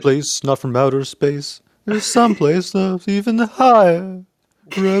hint that place, not from outer space. There's some place that's even higher.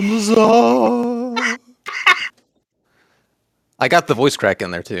 Rim Lazar. I got the voice crack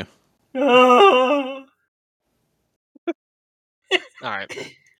in there too. All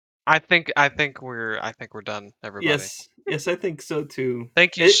right. I think we're done, everybody. Yes, I think so too.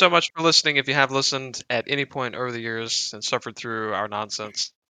 Thank you so much for listening. If you have listened at any point over the years and suffered through our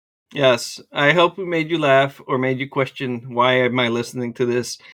nonsense. Yes, I hope we made you laugh or made you question why am I listening to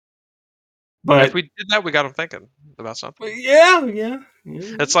this. But if we did that, we got them thinking about something. Yeah.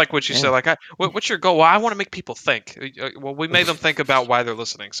 It's like what you said. Like, what's your goal? Well, I want to make people think. Well, we made them think about why they're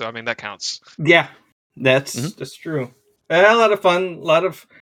listening. So I mean, that counts. Yeah, that's true. A lot of fun. A lot of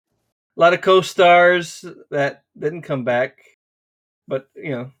co-stars that didn't come back, but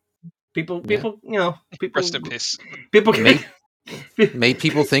people. Rest in peace. People made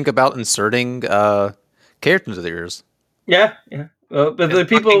people think about inserting characters into theirs. Yeah. But the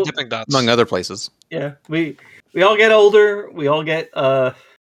people, among other places. Yeah, we all get older. We all get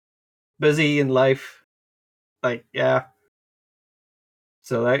busy in life. Like, yeah.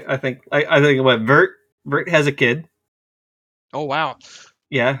 So I think what Vert has a kid. Oh wow.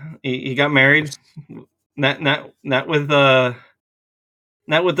 Yeah, he got married. Not with the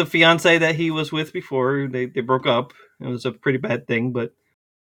fiance that he was with before. They broke up. It was a pretty bad thing, but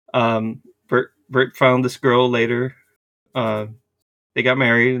Vert found this girl later. They got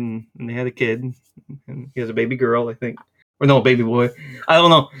married and they had a kid, and he has a baby girl, I think, or no, baby boy. I don't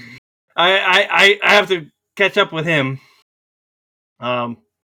know. I have to catch up with him.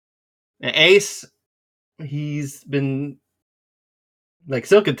 Ace, he's been, like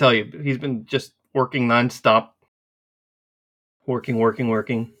Sil could tell you, he's been just working nonstop.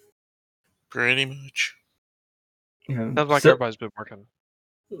 Working. Pretty much. Yeah. Sounds like everybody's been working.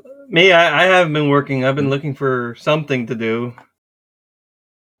 Me, I haven't been working. I've been looking for something to do.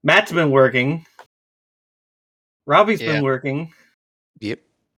 Matt's been working. Robbie's been working. Yep.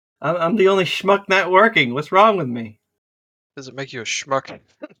 I'm the only schmuck not working. What's wrong with me? Does it make you a schmuck?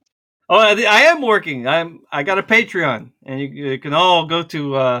 Oh, I am working. I got a Patreon, and you can all go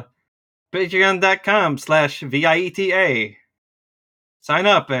to patreon.com/VIETA. Sign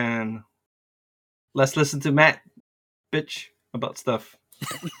up and let's listen to Matt bitch about stuff.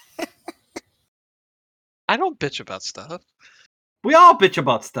 I don't bitch about stuff. We all bitch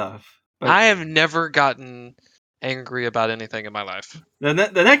about stuff. I have never gotten angry about anything in my life. The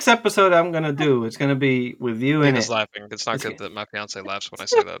next episode I'm gonna do is gonna be with you in it. Laughing. It's not good that my fiance laughs when I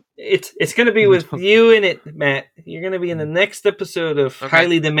say that. It's gonna be with you in it, Matt. You're gonna be in the next episode of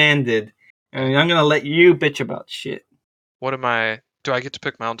Highly Demanded, and I'm gonna let you bitch about shit. What am I? Do I get to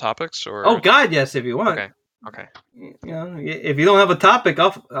pick my own topics, or? Oh God, yes, if you want. Okay. If you don't have a topic,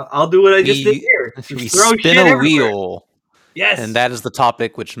 I'll do what I just did here. We spin a wheel. Yes. And that is the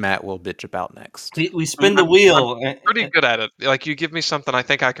topic which Matt will bitch about next. We spin the wheel. I'm pretty good at it. Like, you give me something, I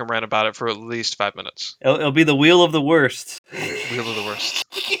think I can rant about it for at least 5 minutes. It'll be the wheel of the worst. Wheel of the worst.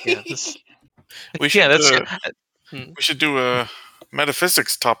 Yeah. We should do a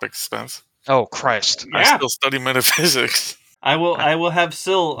metaphysics topic, Spence. Oh Christ! I still study metaphysics. I will have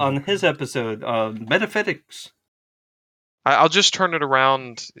Sil on his episode on metaphysics. I'll just turn it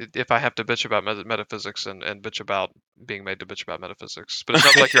around if I have to bitch about metaphysics and bitch about being made to bitch about metaphysics. But it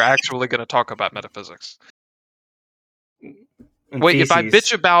sounds like you're actually going to talk about metaphysics. And wait, if I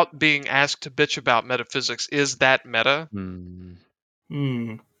bitch about being asked to bitch about metaphysics, is that meta?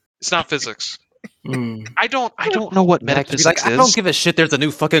 It's not physics. I don't know what metaphysics is. I don't give a shit. There's a new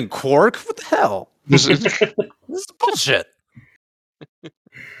fucking quark. What the hell? This is bullshit.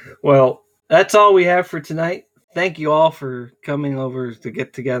 Well, that's all we have for tonight. Thank you all for coming over to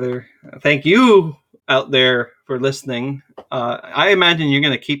get together. Thank you out there for listening. I imagine you're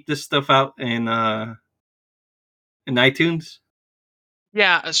going to keep this stuff out in iTunes.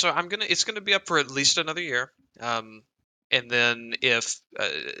 Yeah, so it's gonna be up for at least another year. And then if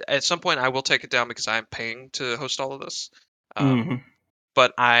at some point I will take it down because I am paying to host all of this.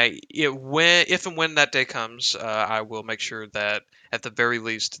 But if and when that day comes, I will make sure that at the very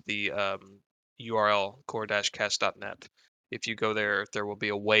least the URL core-cast.net. If you go there, there will be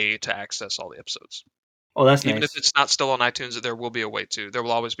a way to access all the episodes. Oh, that's even nice. if it's not still on iTunes, there will be a way to. There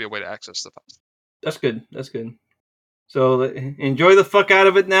will always be a way to access the files. That's good. That's good. So enjoy the fuck out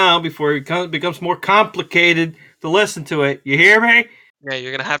of it now before it becomes more complicated to listen to it. You hear me? Yeah,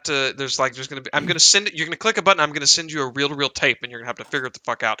 you're gonna have to. I'm gonna send it. You're gonna click a button. I'm gonna send you a reel-to-reel tape, and you're gonna have to figure it the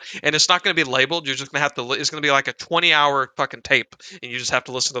fuck out. And it's not gonna be labeled. You're just gonna have to. It's gonna be like a 20-hour fucking tape, and you just have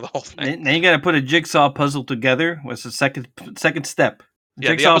to listen to the whole thing. Now you got to put a jigsaw puzzle together. What's the second step? Yeah,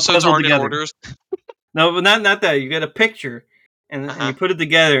 the Jigsaw episodes puzzle aren't in together. orders. No, but not that. You get a picture, and you put it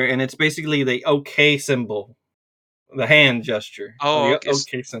together, and it's basically the OK symbol, the hand gesture. Oh, the okay.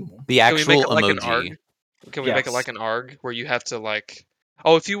 OK symbol. The Can we make actual it like an emoji. ARG? Can we make it like an ARG where you have to like?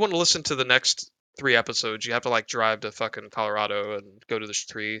 Oh, if you want to listen to the next 3 episodes, you have to like drive to fucking Colorado and go to this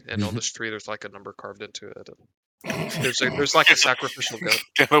tree, and on this tree there's like a number carved into it. And there's like a sacrificial goat.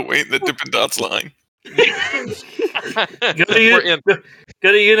 Gotta wait in the Dippin' Dots line. Go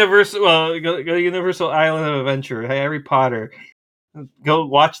to Universal. Well, go to Universal Island of Adventure. Hey, Harry Potter. Go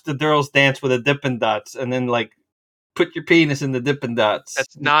watch the girls dance with the Dippin' Dots, and then like put your penis in the Dippin' Dots.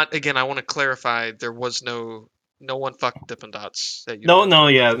 That's not. Again, I want to clarify. There was no one fucked Dippin' Dots. No.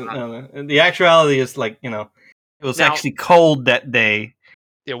 The actuality is like it was actually cold that day.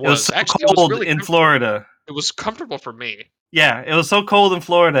 It was so actually cold it was really in Florida. It was comfortable for me. Yeah, it was so cold in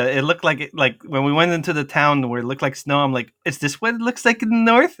Florida. It looked like when we went into the town where it looked like snow. I'm like, is this what it looks like in the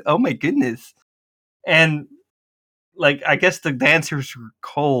north? Oh my goodness! And like, I guess the dancers were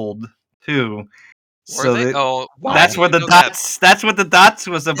cold too. Were they? Oh, that's what the dots. That's what the dots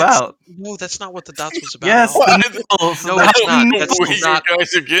was about. No, that's not what the dots was about. Yes, no, it's not. That's not. You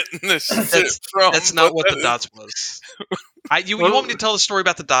guys are getting this from. That's not what the dots was. You want me to tell the story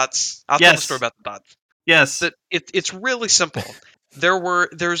about the dots? I'll tell the story about the dots. Yes. It's really simple.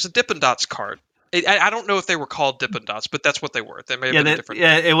 There's a Dippin' Dots card. I don't know if they were called Dippin' Dots, but that's what they were. They may have been different.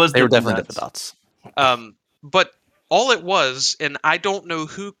 Yeah, it was. They were definitely Dippin' Dots. But all it was, and I don't know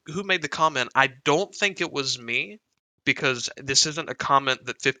who made the comment. I don't think it was me, because this isn't a comment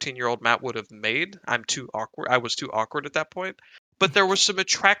that 15-year-old Matt would have made. I'm too awkward. I was too awkward at that point. But there were some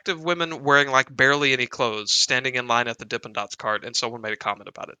attractive women wearing like barely any clothes, standing in line at the Dippin' Dots card, and someone made a comment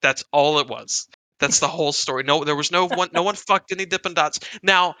about it. That's all it was. That's the whole story. No, there was no one fucked any Dippin' Dots.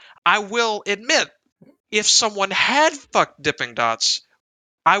 Now, I will admit, if someone had fucked Dippin' Dots,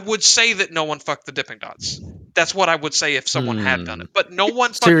 I would say that no one fucked the Dippin' Dots. That's what I would say if someone had done it. But no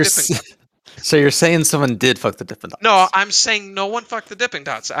one fucked Dippin' Dots. So you're saying someone did fuck the Dippin' Dots? No, I'm saying no one fucked the Dippin'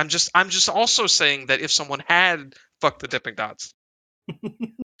 Dots. I'm just also saying that if someone had fucked the Dippin' Dots,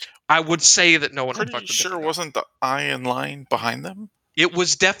 I would say that no one fucked the Dippin' Dots. Pretty sure wasn't the eye in line behind them? It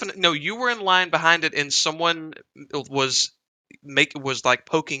was definitely no. You were in line behind it, and someone was like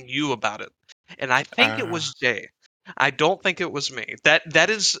poking you about it, and I think it was Jay. I don't think it was me. That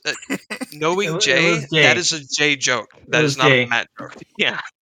is knowing Jay. That is a Jay joke. That is not a Matt joke. Yeah.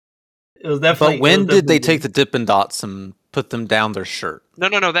 It was definitely. But when did they take the Dippin' Dots and put them down their shirt?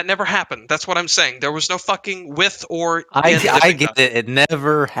 No. That never happened. That's what I'm saying. There was no fucking with or. I get it. It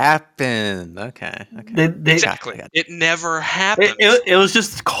never happened. Okay. Exactly. It never happened. It was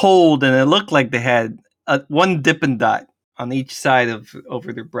just cold, and it looked like they had one Dippin' Dot on each side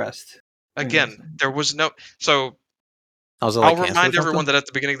over their breast. Again, there was no. So I'll remind everyone that at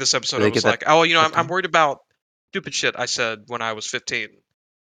the beginning of this episode, I was like, I'm worried about stupid shit I said when I was 15.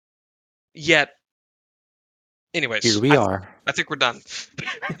 Yet, anyways, here we are. I think we're done.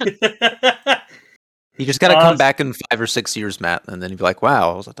 You just got to come back in 5 or 6 years, Matt, and then you'd be like,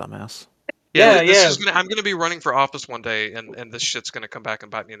 wow, I was a dumbass. Yeah. I'm going to be running for office one day, and this shit's going to come back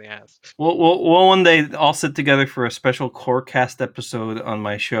and bite me in the ass. We'll one day all sit together for a special Corecast episode on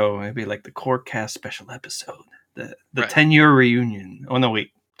my show. It'd be like the Corecast special episode. The 10-year reunion. Oh, no,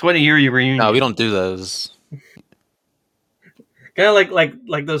 wait. 20-year reunion. No, we don't do those. Kind of like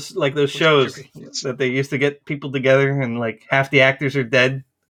those shows that they used to get people together and like half the actors are dead.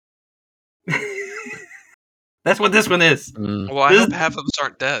 That's what this one is. Well, I hope half of us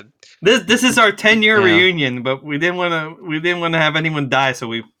aren't dead. This is our 10-year reunion, but we didn't want to have anyone die, so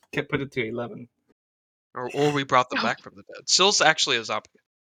we put it to 11. Or we brought them back from the dead. Sill's actually a zombie.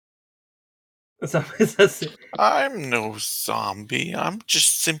 I'm no zombie. I'm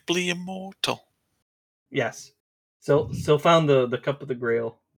just simply immortal. Yes. So found the cup of the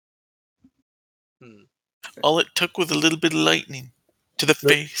Grail. All it took was a little bit of lightning to the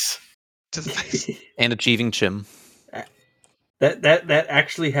face. To the face. And achieving Chim. That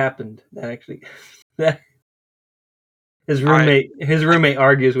actually happened. His roommate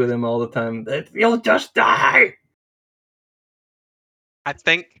argues with him all the time. That you'll just die. I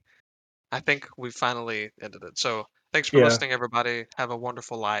think we finally ended it. So thanks for listening, everybody. Have a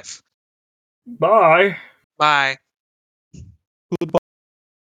wonderful life. Bye. Bye. Goodbye.